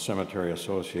about the Cemetery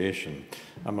Association.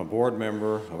 I'm a board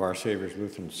member of Our Savior's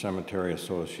Lutheran Cemetery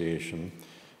Association,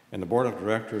 and the board of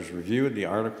directors reviewed the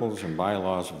articles and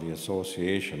bylaws of the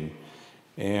association,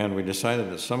 and we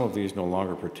decided that some of these no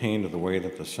longer pertain to the way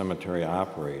that the cemetery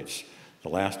operates. The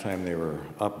last time they were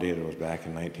updated was back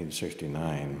in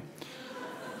 1969.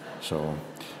 So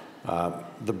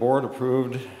the board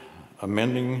approved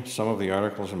amending some of the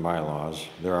articles and bylaws.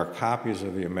 There are copies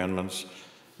of the amendments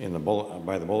on the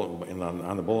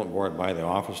bulletin board by the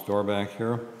office door back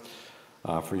here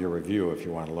for your review if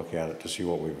you want to look at it to see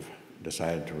what we've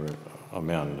decided to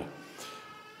amend.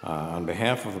 On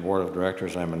behalf of the board of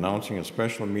directors, I'm announcing a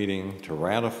special meeting to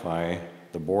ratify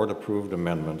the board-approved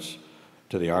amendments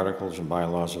to the articles and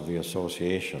bylaws of the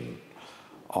association.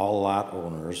 All lot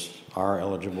owners are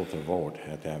eligible to vote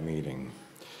at that meeting.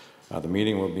 The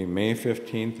meeting will be May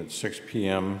 15th at 6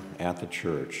 p.m. at the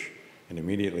church, and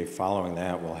immediately following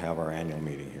that, we'll have our annual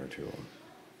meeting here too.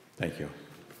 Thank you.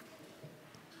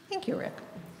 Thank you, Rick.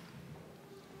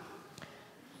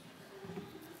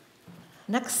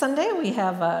 Next Sunday, we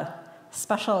have a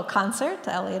special concert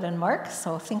to Elliot and Mark,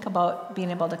 so think about being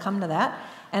able to come to that.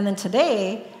 And then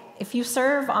today, if you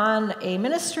serve on a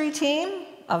ministry team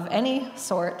of any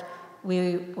sort,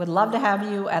 we would love to have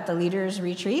you at the Leaders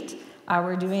Retreat.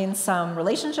 We're doing some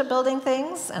relationship building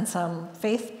things and some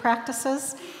faith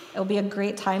practices. It'll be a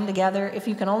great time together. If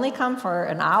you can only come for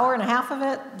an hour and a half of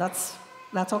it, that's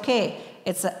okay.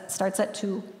 It starts at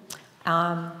 2.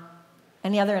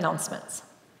 Any other announcements?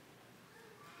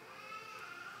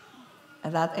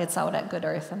 It's out at Good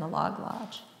Earth in the Log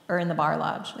Lodge, or in the Bar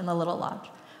Lodge, in the Little Lodge.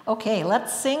 Okay,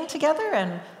 let's sing together,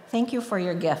 and thank you for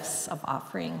your gifts of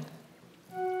offering.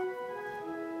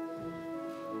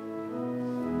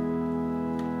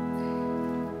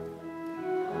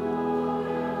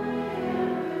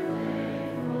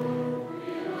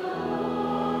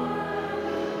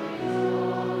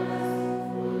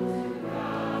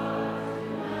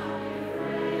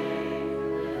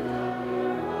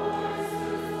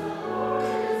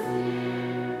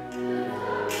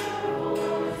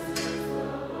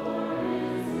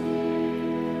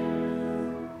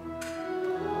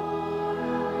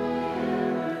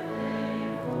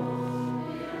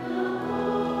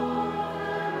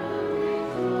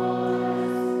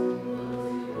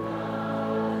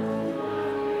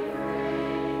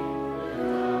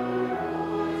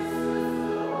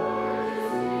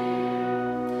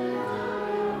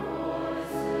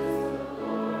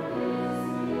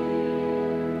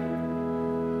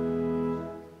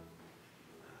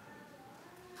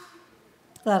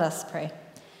 Let us pray.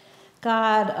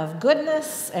 God of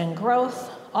goodness and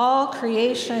growth, all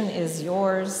creation is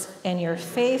yours, and your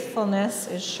faithfulness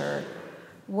is sure.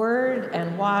 Word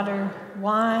and water,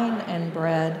 wine and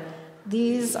bread,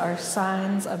 These are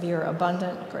signs of your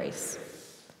abundant grace.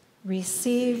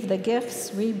 Receive the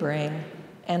gifts we bring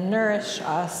and nourish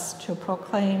us to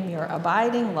proclaim your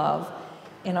abiding love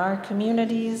in our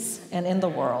communities and in the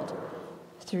world.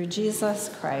 Through Jesus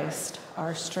Christ,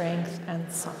 our strength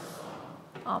and song.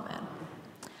 Amen.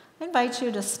 I invite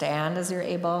you to stand as you're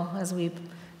able as we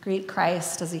greet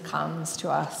Christ as he comes to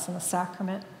us in the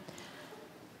sacrament.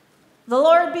 The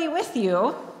Lord be with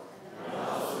you. And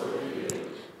also with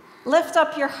you. Lift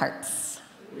up your hearts.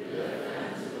 We lift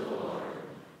them to the Lord.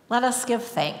 Let us give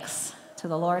thanks to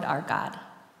the Lord our God.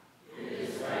 It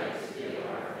is right to give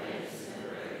our thanks and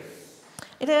praise.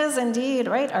 It is indeed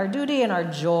right, our duty and our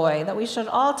joy, that we should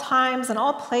all times and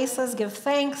all places give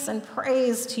thanks and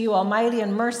praise to you, Almighty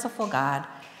and merciful God,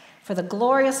 for the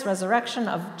glorious resurrection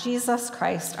of Jesus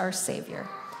Christ, our Savior,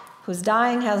 whose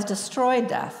dying has destroyed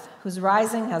death, whose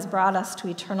rising has brought us to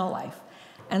eternal life.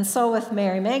 And so with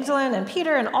Mary Magdalene and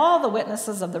Peter and all the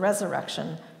witnesses of the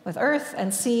resurrection, with earth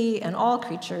and sea and all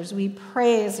creatures, we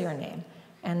praise your name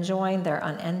and join their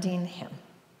unending hymn.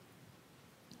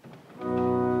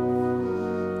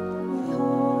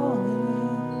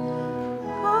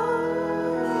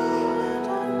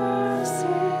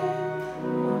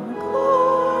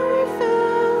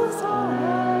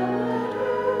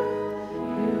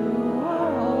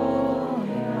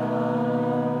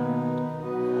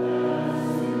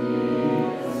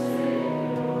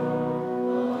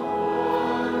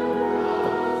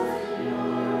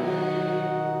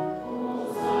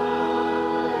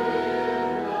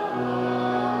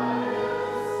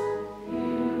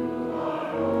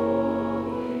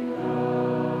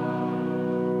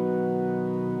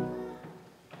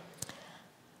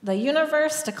 The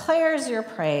universe declares your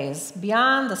praise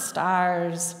beyond the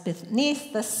stars,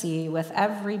 beneath the sea, with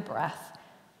every breath.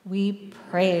 We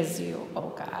praise you, O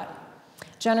God.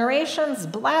 Generations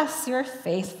bless your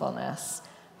faithfulness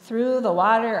through the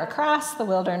water, across the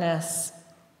wilderness,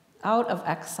 out of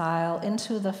exile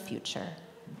into the future.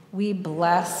 We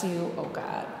bless you, O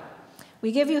God.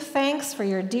 We give you thanks for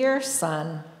your dear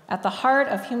Son, at the heart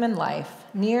of human life,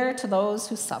 near to those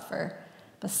who suffer,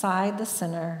 beside the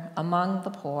sinner, among the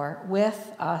poor,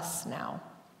 with us now.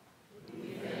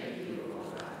 We thank you,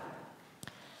 O God.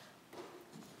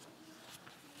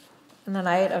 In the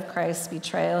night of Christ's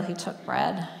betrayal, he took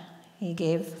bread. He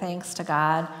gave thanks to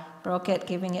God, broke it,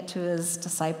 giving it to his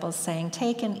disciples, saying,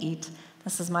 "Take and eat.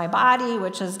 This is my body,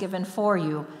 which is given for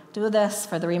you. Do this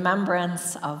for the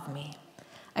remembrance of me."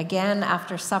 Again,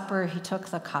 after supper, he took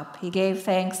the cup. He gave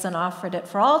thanks and offered it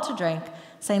for all to drink,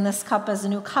 saying, "This cup is a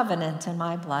new covenant in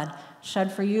my blood,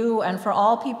 shed for you and for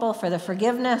all people for the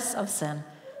forgiveness of sin.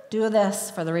 Do this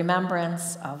for the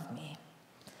remembrance of me."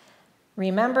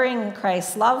 Remembering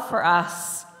Christ's love for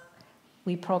us,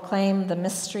 we proclaim the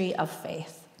mystery of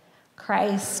faith.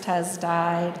 Christ has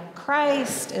died.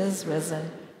 Christ is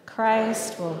risen.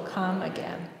 Christ will come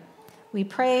again. We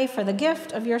pray for the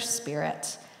gift of your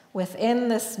Spirit within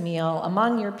this meal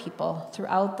among your people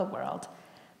throughout the world.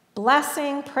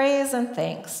 Blessing, praise, and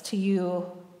thanks to you,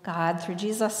 God, through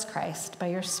Jesus Christ, by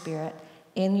your Spirit,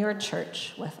 in your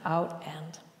church without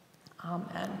end.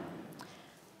 Amen.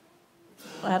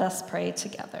 Let us pray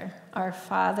together. Our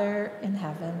Father in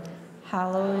heaven,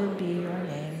 hallowed be your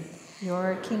name.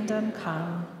 Your kingdom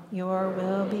come, your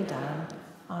will be done,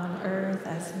 on earth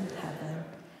as in heaven.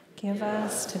 Give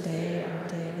us today our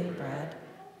daily bread.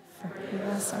 Forgive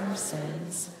us our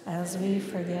sins, as we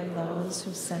forgive those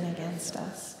who sin against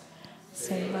us.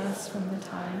 Save us from the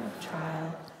time of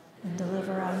trial, and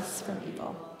deliver us from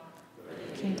evil.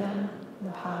 The kingdom,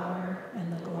 the power,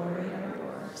 and the glory are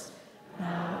yours,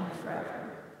 now and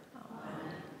forever.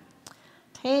 Amen.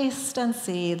 Taste and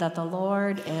see that the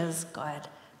Lord is good.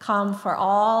 Come, for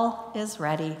all is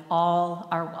ready. All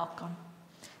are welcome.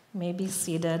 You may be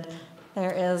seated.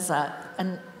 There is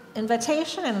an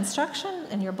invitation and instruction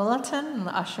in your bulletin, and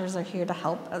the ushers are here to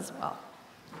help as well.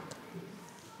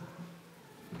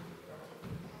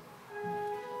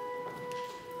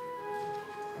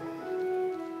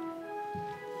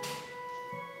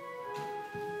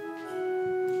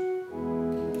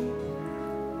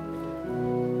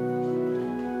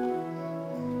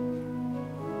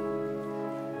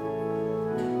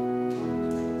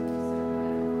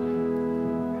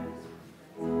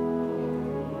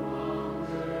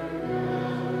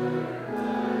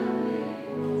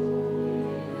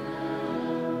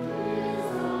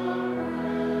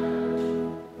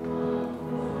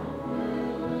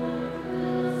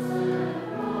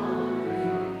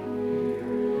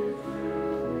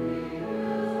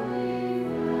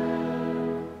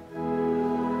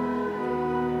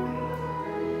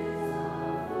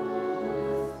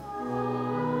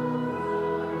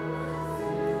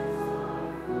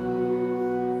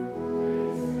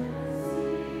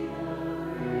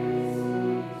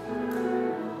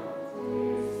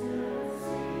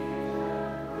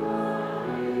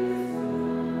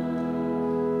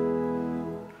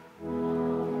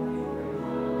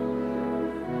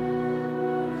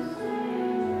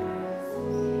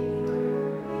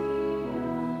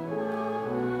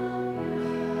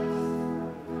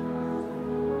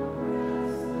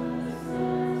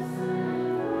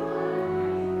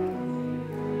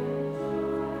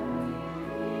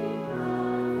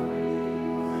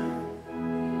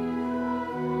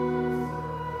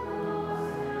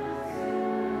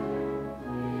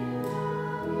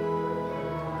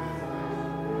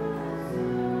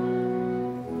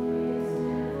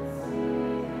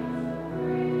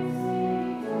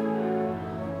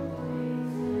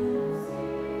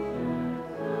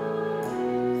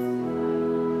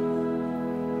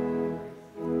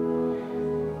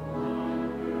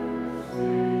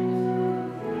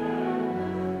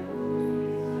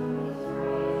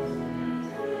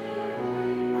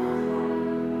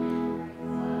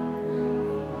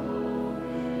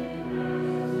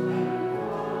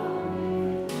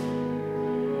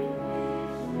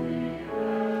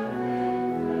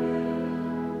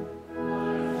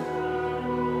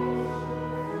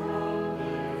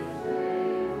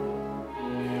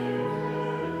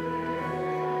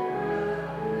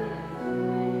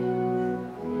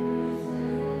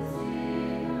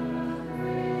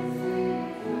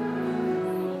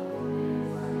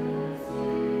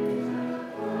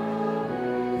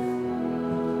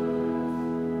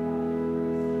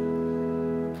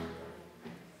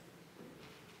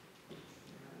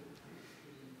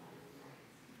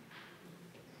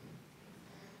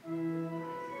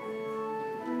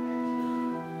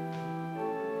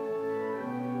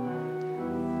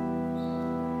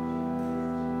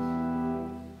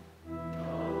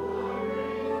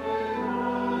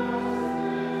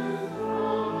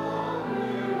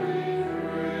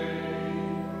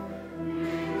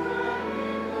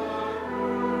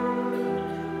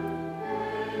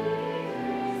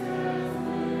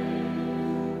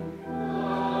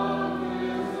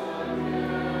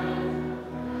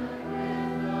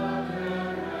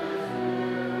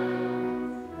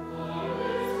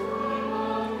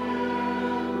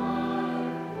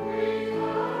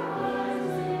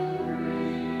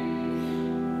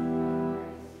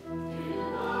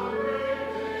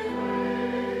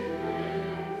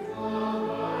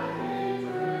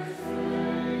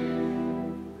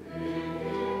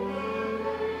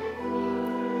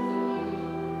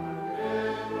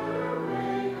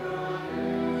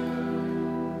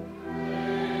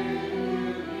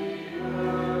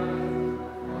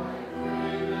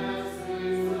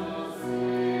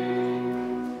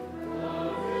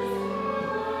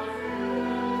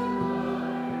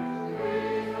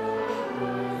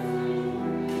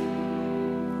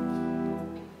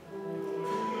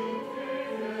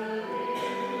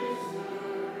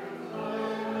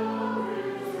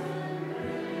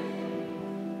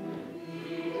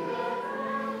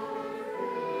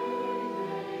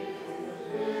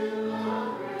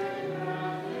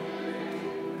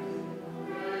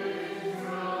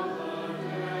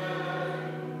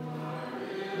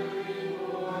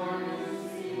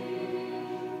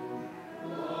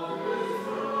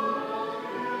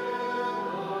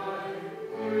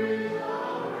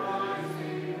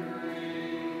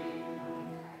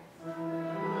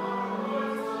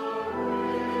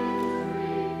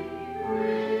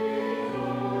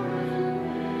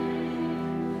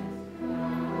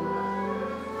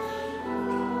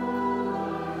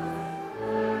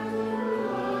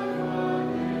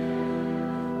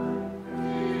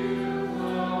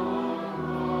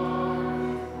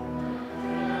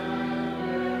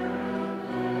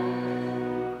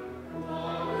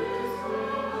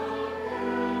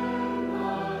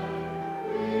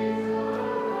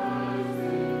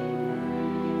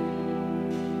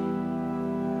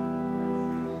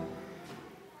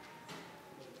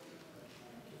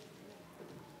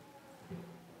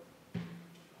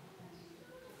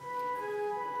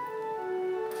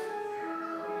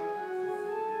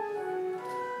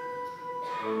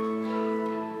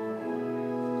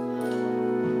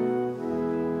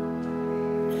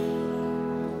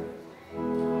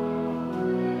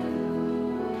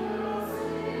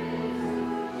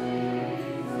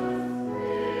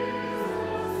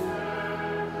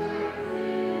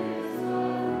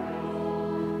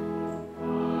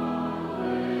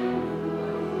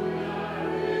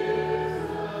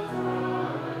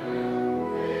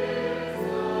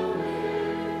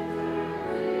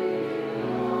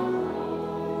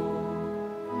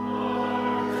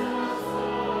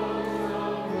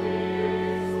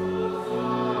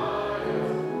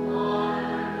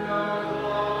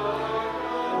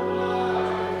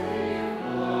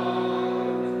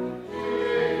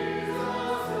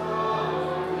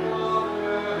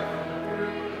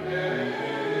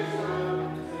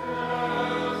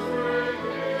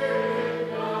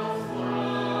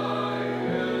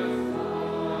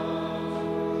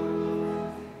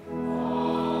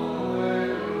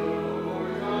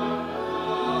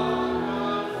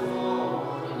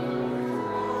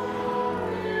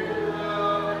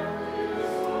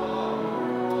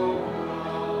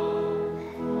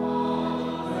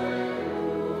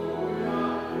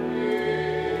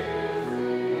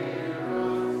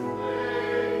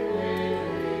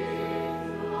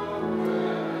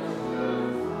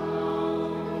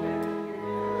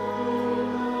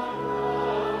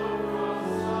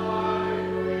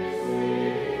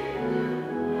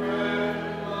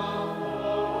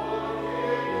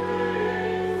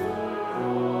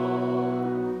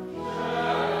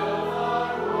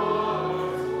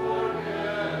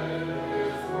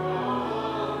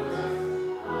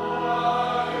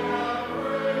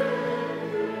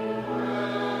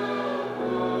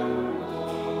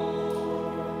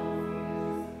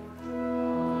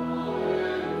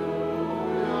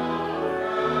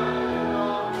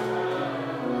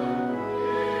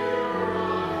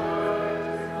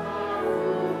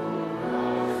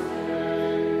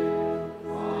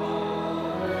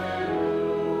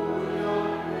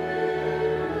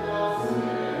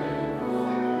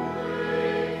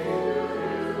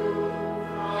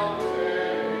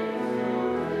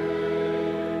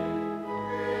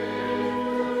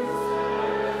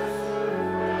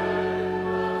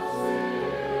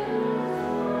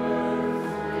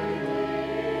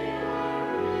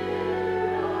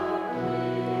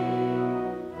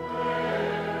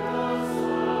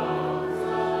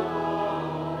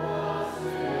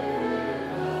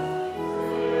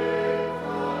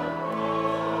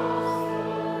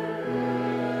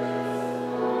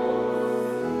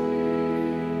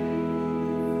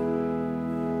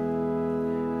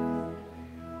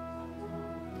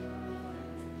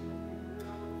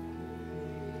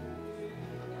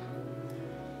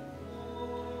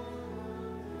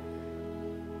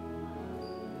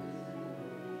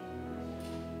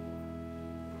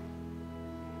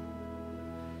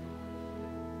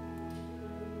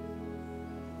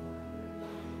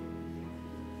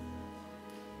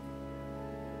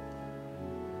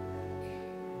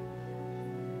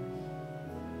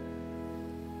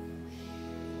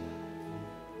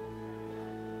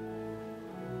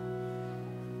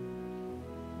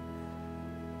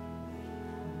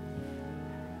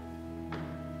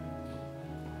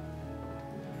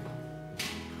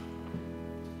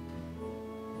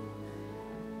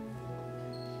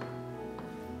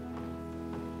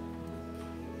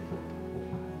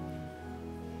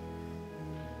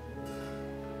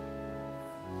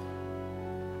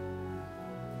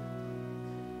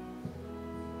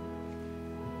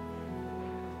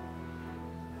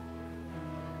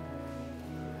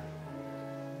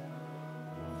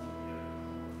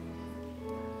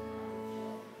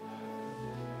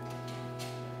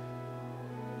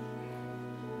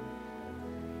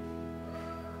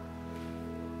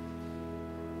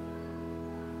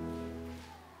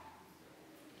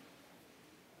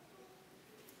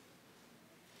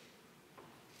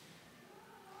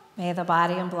 May the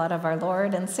body and blood of our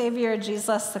Lord and Savior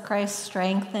Jesus the Christ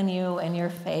strengthen you in your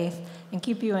faith and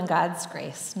keep you in God's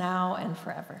grace now and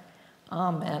forever.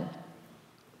 Amen.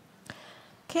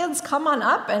 Kids, come on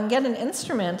up and get an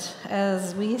instrument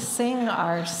as we sing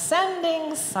our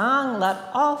sending song, Let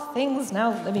All Things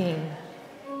Now Living.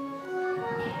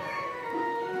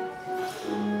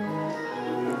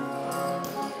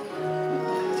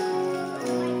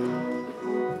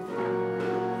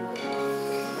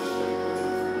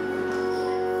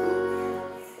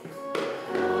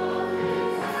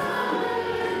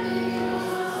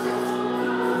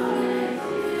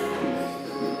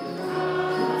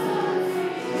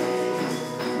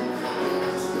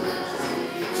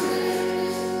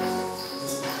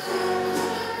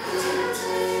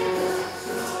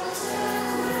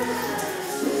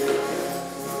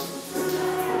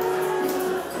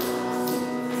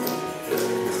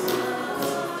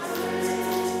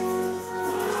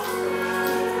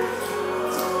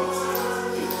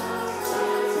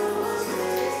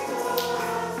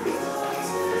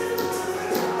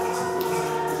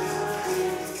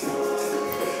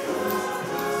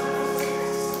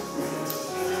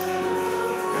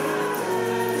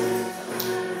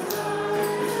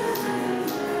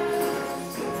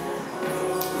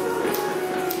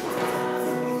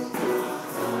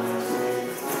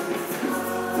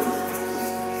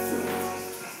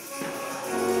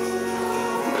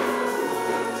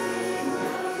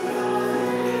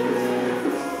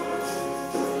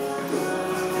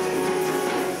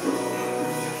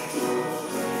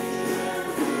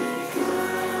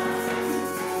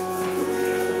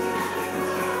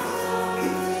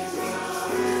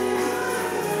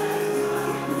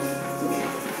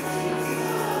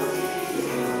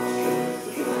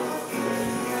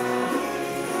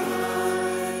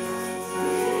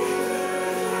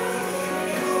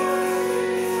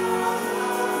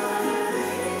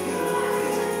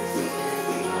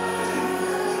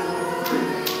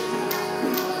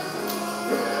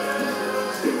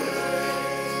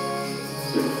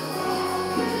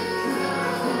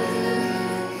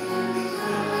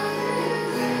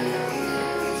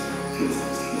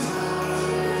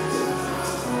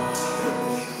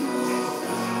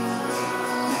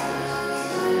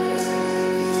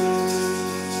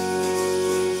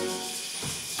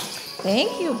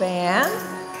 Thank you, band.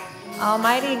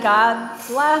 Almighty God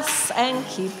bless and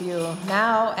keep you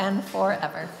now and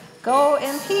forever. Go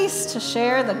in peace to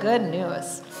share the good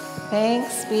news.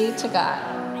 Thanks be to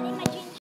God.